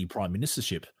lost the prime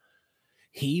ministership,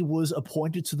 he was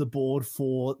appointed to the board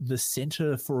for the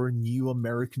Centre for a New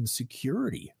American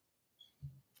Security.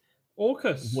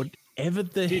 AUKUS. Whatever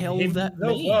the hell that means.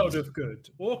 The world of good.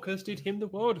 AUKUS did him the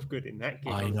world of good in that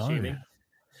gig. I know. Assuming.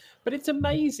 But it's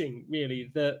amazing,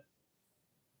 really, that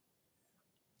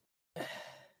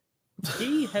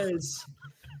he has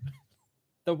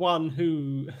the one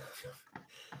who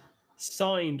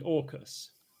signed AUKUS.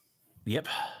 Yep.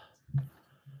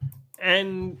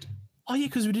 And oh yeah,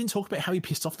 because we didn't talk about how he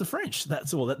pissed off the French.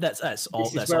 That's all. That's all. This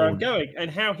is that's where all. I'm going,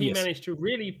 and how he Yes. managed to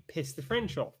really piss the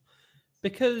French off,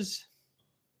 because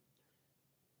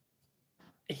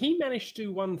he managed to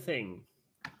do one thing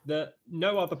that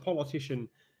no other politician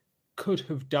could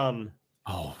have done.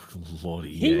 Oh,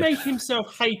 Lordy. He yeah. made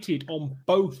himself hated on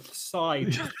both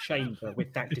sides of the chamber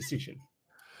with that decision.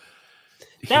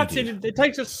 That's it. It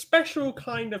takes a special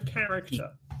kind of character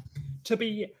to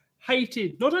be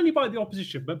hated not only by the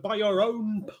opposition but by your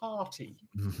own party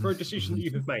for a decision that you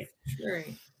have made. True.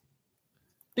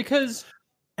 Because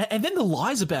and then the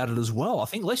lies about it as well. I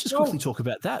think let's just quickly talk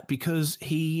about that, because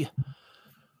he,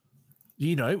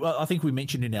 I think we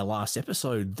mentioned in our last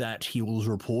episode that he was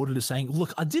reported as saying,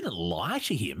 look, I didn't lie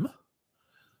to him.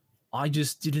 I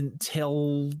just didn't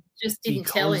tell. Just didn't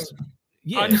tell him.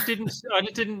 Yeah. I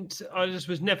just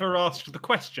was never asked the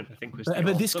question, I think was the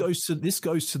But this answer.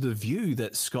 goes to the view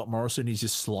that Scott Morrison is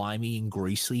just slimy and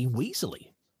greasy and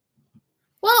weaselly.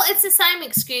 Well, it's the same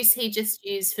excuse he just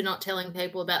used for not telling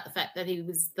people about the fact that he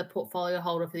was the portfolio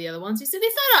holder for the other ones. He said,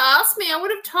 if they'd asked me, I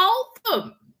would have told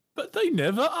them. But they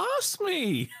never asked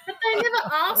me. But they never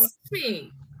asked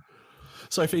me.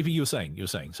 So, Phoebe, you were saying,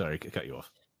 sorry, I cut you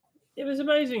off. It was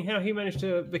amazing how he managed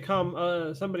to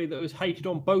become somebody that was hated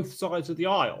on both sides of the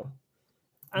aisle.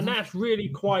 And that's really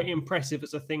quite impressive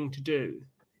as a thing to do.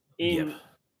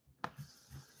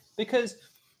 Because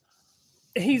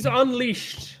he's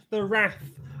unleashed the wrath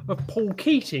of Paul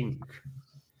Keating,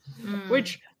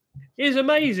 which is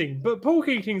amazing. But Paul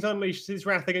Keating's unleashed his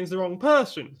wrath against the wrong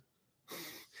person.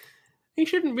 He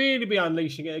shouldn't really be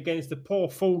unleashing it against the poor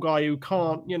fool guy who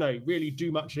can't, really do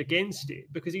much against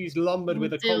it because he's lumbered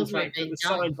with a contract that was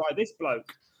signed by this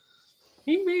bloke.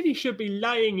 He really should be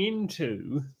laying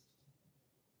into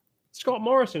Scott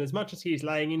Morrison as much as he's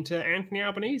laying into Anthony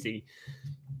Albanese.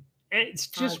 It's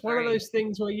just one of those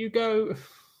things where you go,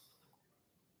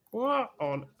 what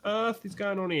on earth is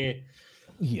going on here?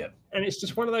 Yeah. And it's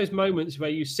just one of those moments where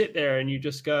you sit there and you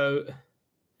just go,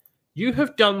 you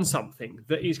have done something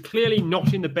that is clearly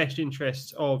not in the best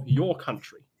interests of your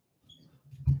country.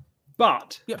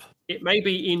 But it may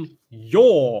be in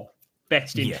your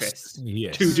best interests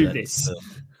to do this.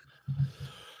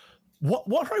 What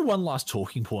probably one last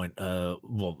talking point? There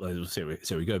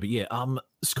we go. But yeah,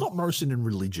 Scott Morrison and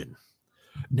religion.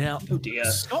 Now,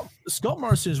 Scott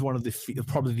Morrison is one of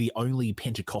probably the only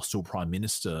Pentecostal prime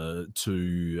minister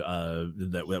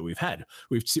that we've had.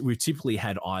 We've typically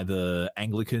had either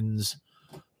Anglicans,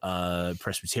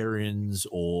 Presbyterians,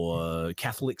 or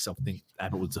Catholics. I think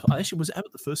Abbott was. Actually, was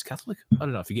Abbott the first Catholic? I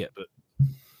don't know. I forget, but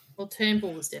Well,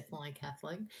 Turnbull was definitely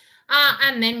Catholic.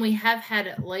 And then we have had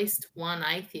at least one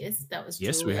atheist. That was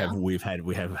Yes, Julia. we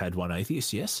have had one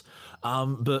atheist, yes.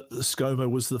 But ScoMo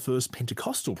was the first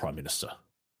Pentecostal prime minister.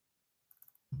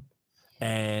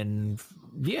 And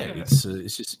yeah, it's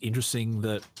just interesting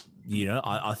that, you know,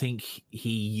 I think he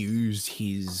used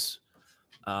his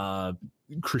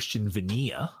Christian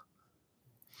veneer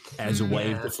as a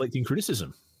way of deflecting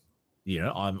criticism. You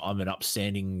know, I'm an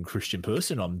upstanding Christian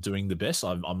person. I'm doing the best.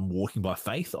 I'm walking by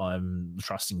faith. I'm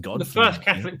trusting God. The first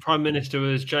Catholic prime minister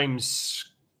was James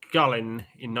Scullin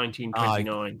in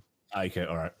 1929. Okay,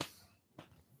 all right.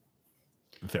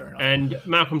 Fair enough. And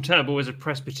Malcolm Turnbull was a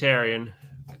Presbyterian.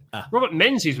 Robert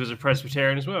Menzies was a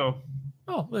Presbyterian as well.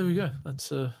 Oh, there we go. That's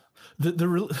the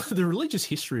religious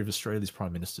history of Australia's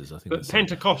prime ministers. I think. But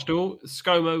Pentecostal,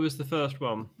 ScoMo was the first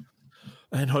one.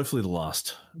 And hopefully the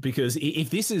last, because if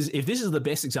this is the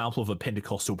best example of a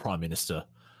Pentecostal prime minister,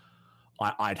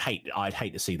 I'd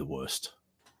hate to see the worst.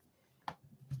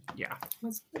 Yeah,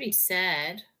 that's pretty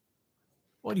sad.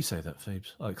 Why do you say that,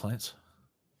 Phoebes? Oh, Clarence.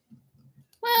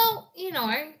 Well, you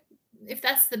know, if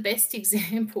that's the best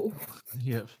example.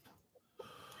 Yep.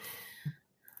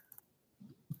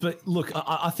 But look,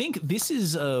 I think this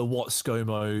is what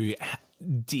ScoMo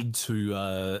did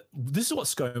to. This is what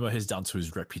ScoMo has done to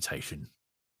his reputation.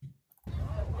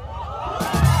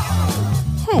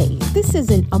 Hey, this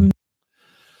isn't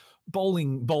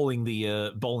bowling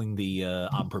the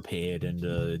unprepared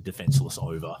and defenseless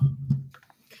over.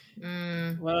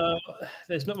 Well,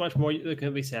 there's not much more that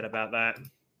can be said about that.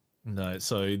 No,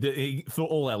 so for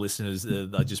all our listeners,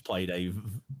 I just played a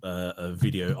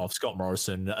video of Scott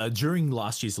Morrison during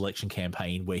last year's election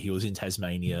campaign where he was in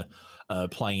Tasmania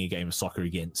playing a game of soccer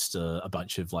against a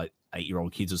bunch of like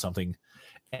 8-year-old kids or something,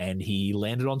 and he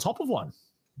landed on top of one.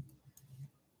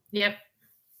 Yep.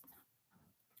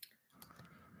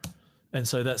 And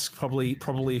so that's probably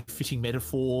a fitting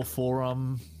metaphor for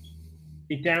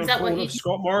the downfall of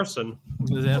Scott Morrison.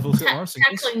 The downfall of Scott Morrison.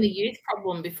 Tackling the youth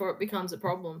problem before it becomes a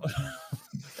problem.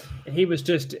 He was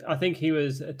I think he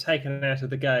was taken out of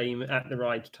the game at the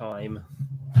right time.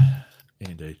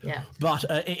 Indeed. Yeah. But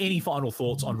any final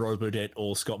thoughts on Robodebt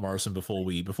or Scott Morrison before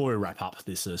we wrap up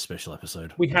this special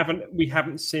episode? We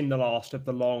haven't seen the last of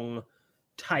the long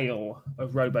tail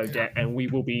of Robodebt, and we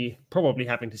will be probably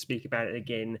having to speak about it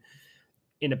again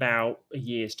in about a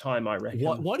year's time, I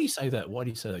reckon. Why do you say that?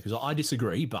 Because I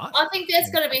disagree, but I think there's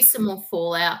going to be some more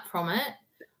fallout from it.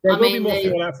 There will be more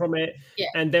fallout from it, yeah.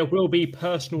 And there will be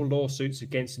personal lawsuits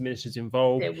against the ministers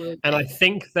involved. There will be. And I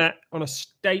think that on a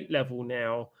state level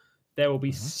now, there will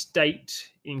be state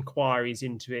inquiries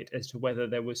into it as to whether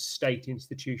there was state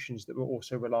institutions that were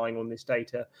also relying on this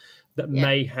data that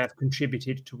may have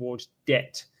contributed towards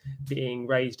debt being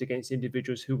raised against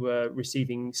individuals who were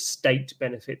receiving state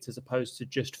benefits as opposed to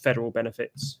just federal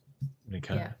benefits.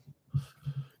 Okay. Yeah.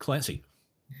 Clancy.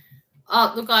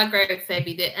 Oh, look, I agree with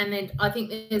Phoebe there. And then I think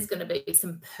there's going to be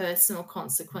some personal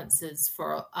consequences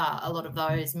for a lot of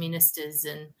those ministers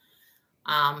and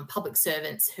public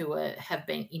servants who have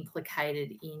been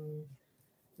implicated in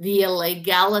the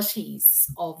illegalities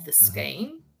of the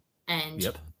scheme and,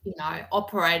 you know,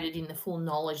 operated in the full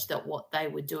knowledge that what they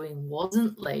were doing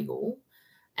wasn't legal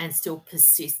and still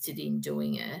persisted in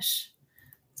doing it.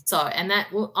 So, and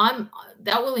that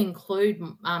will include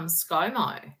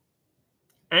ScoMo.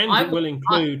 And it will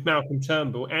include Malcolm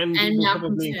Turnbull, and it will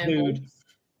probably include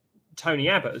Tony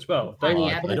Abbott as well. I don't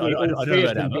know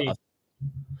about Abbott.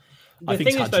 The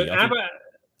thing is, though,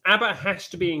 Abbott has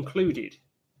to be included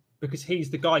because he's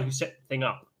the guy who set the thing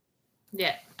up.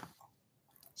 Yeah.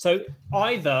 So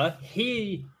either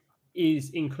he is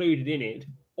included in it,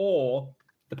 or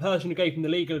the person who gave him the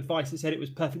legal advice that said it was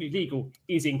perfectly legal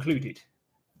is included.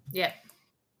 Yeah.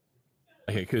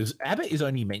 Okay, because Abbott is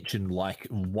only mentioned like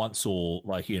once or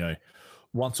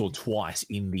twice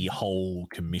in the whole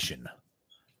commission.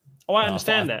 Oh, I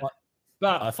understand that,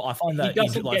 but I find that he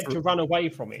doesn't get to run away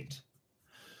from it.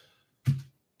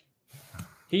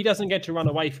 He doesn't get to run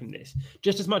away from this,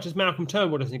 just as much as Malcolm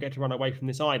Turnbull doesn't get to run away from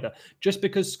this either. Just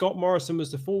because Scott Morrison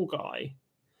was the fall guy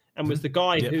and was the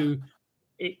guy who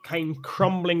it came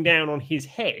crumbling down on his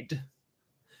head,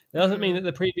 doesn't mean that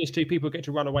the previous two people get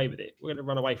to run away with it. We're going to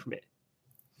run away from it.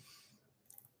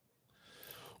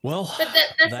 Well, but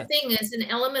that's the thing. There's an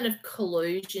element of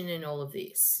collusion in all of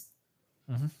this.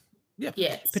 Yeah.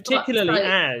 Yes.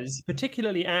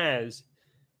 Particularly as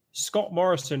Scott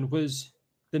Morrison was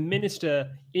the minister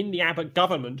in the Abbott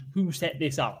government who set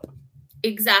this up.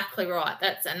 Exactly right.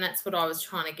 That's what I was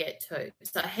trying to get to.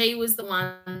 So he was the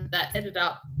one that set it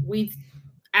up with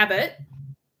Abbott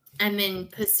and then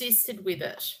persisted with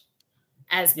it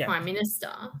as Prime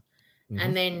Minister.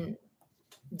 and then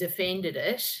defended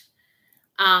it.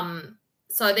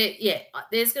 So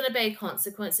there's going to be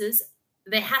consequences.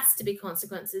 There has to be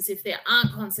consequences. If there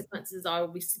aren't consequences, I will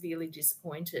be severely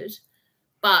disappointed.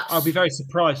 But I'll be very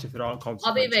surprised if there aren't consequences.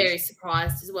 I'll be very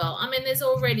surprised as well. I mean, there's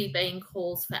already been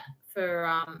calls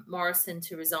for Morrison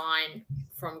to resign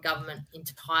from government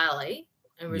entirely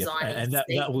and resign. And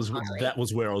that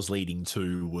was where I was leading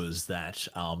to, was that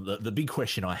the big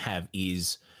question I have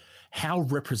is, how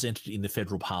represented in the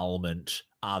federal parliament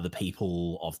are the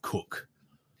people of Cook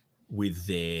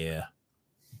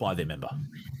by their member?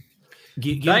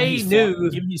 Given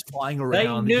he's flying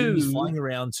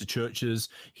around to churches,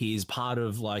 he's part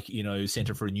of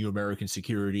Center for New American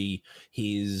Security,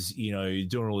 he's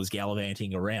doing all this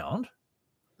gallivanting around.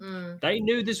 They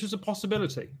knew this was a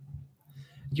possibility.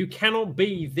 You cannot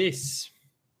be this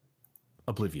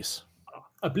oblivious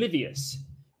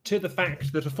to the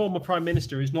fact that a former prime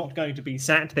minister is not going to be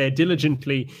sat there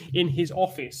diligently in his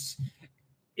office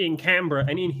in Canberra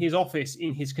and in his office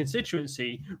in his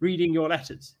constituency reading your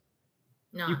letters.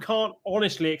 No. You can't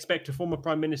honestly expect a former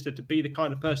prime minister to be the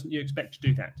kind of person you expect to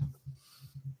do that.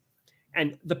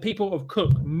 And the people of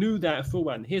Cook knew that full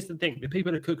well. And here's the thing. The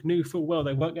people of Cook knew full well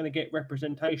they weren't going to get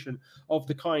representation of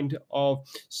the kind of,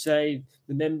 say,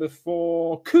 the member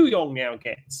for Kooyong now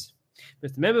gets.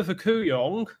 Because the member for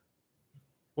Kooyong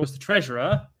was the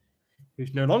treasurer,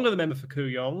 who's no longer the member for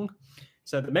Kooyong.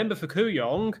 So the member for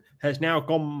Kooyong has now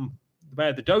gone the way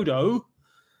of the dodo.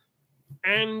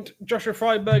 And Joshua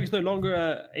Frydenberg is no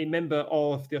longer a member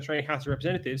of the Australian House of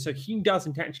Representatives, so he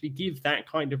doesn't actually give that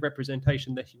kind of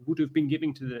representation that he would have been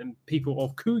giving to the people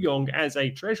of Kooyong as a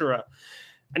treasurer.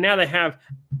 And now they have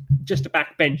just a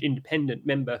backbench independent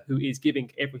member who is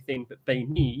giving everything that they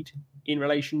need in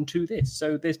relation to this.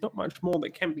 So there's not much more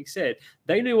that can be said.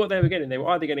 They knew what they were getting. They were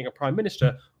either getting a prime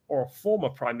minister or a former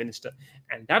prime minister,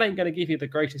 and that ain't going to give you the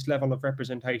greatest level of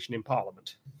representation in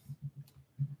Parliament.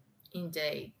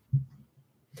 Indeed.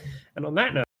 And on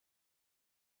that note,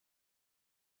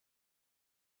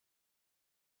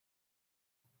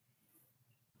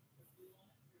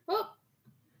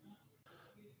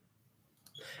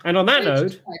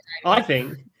 I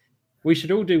think we should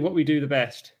all do what we do the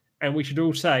best, and we should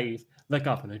all save the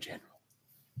Governor General.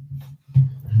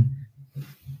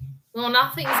 Well,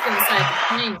 nothing's going to save the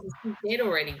king because he's dead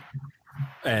already.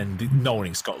 And no one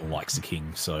in Scotland likes the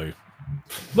king, so...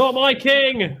 Not my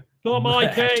king! Not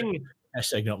my king!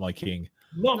 Hashtag not my king.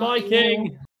 Not my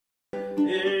king!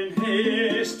 In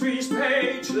history's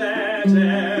page, let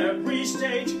every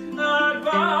stage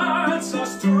advance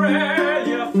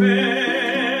Australia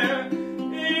fair.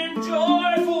 In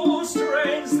joyful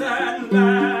strains then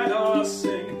let us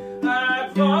sing,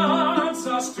 advance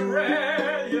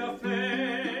Australia fair.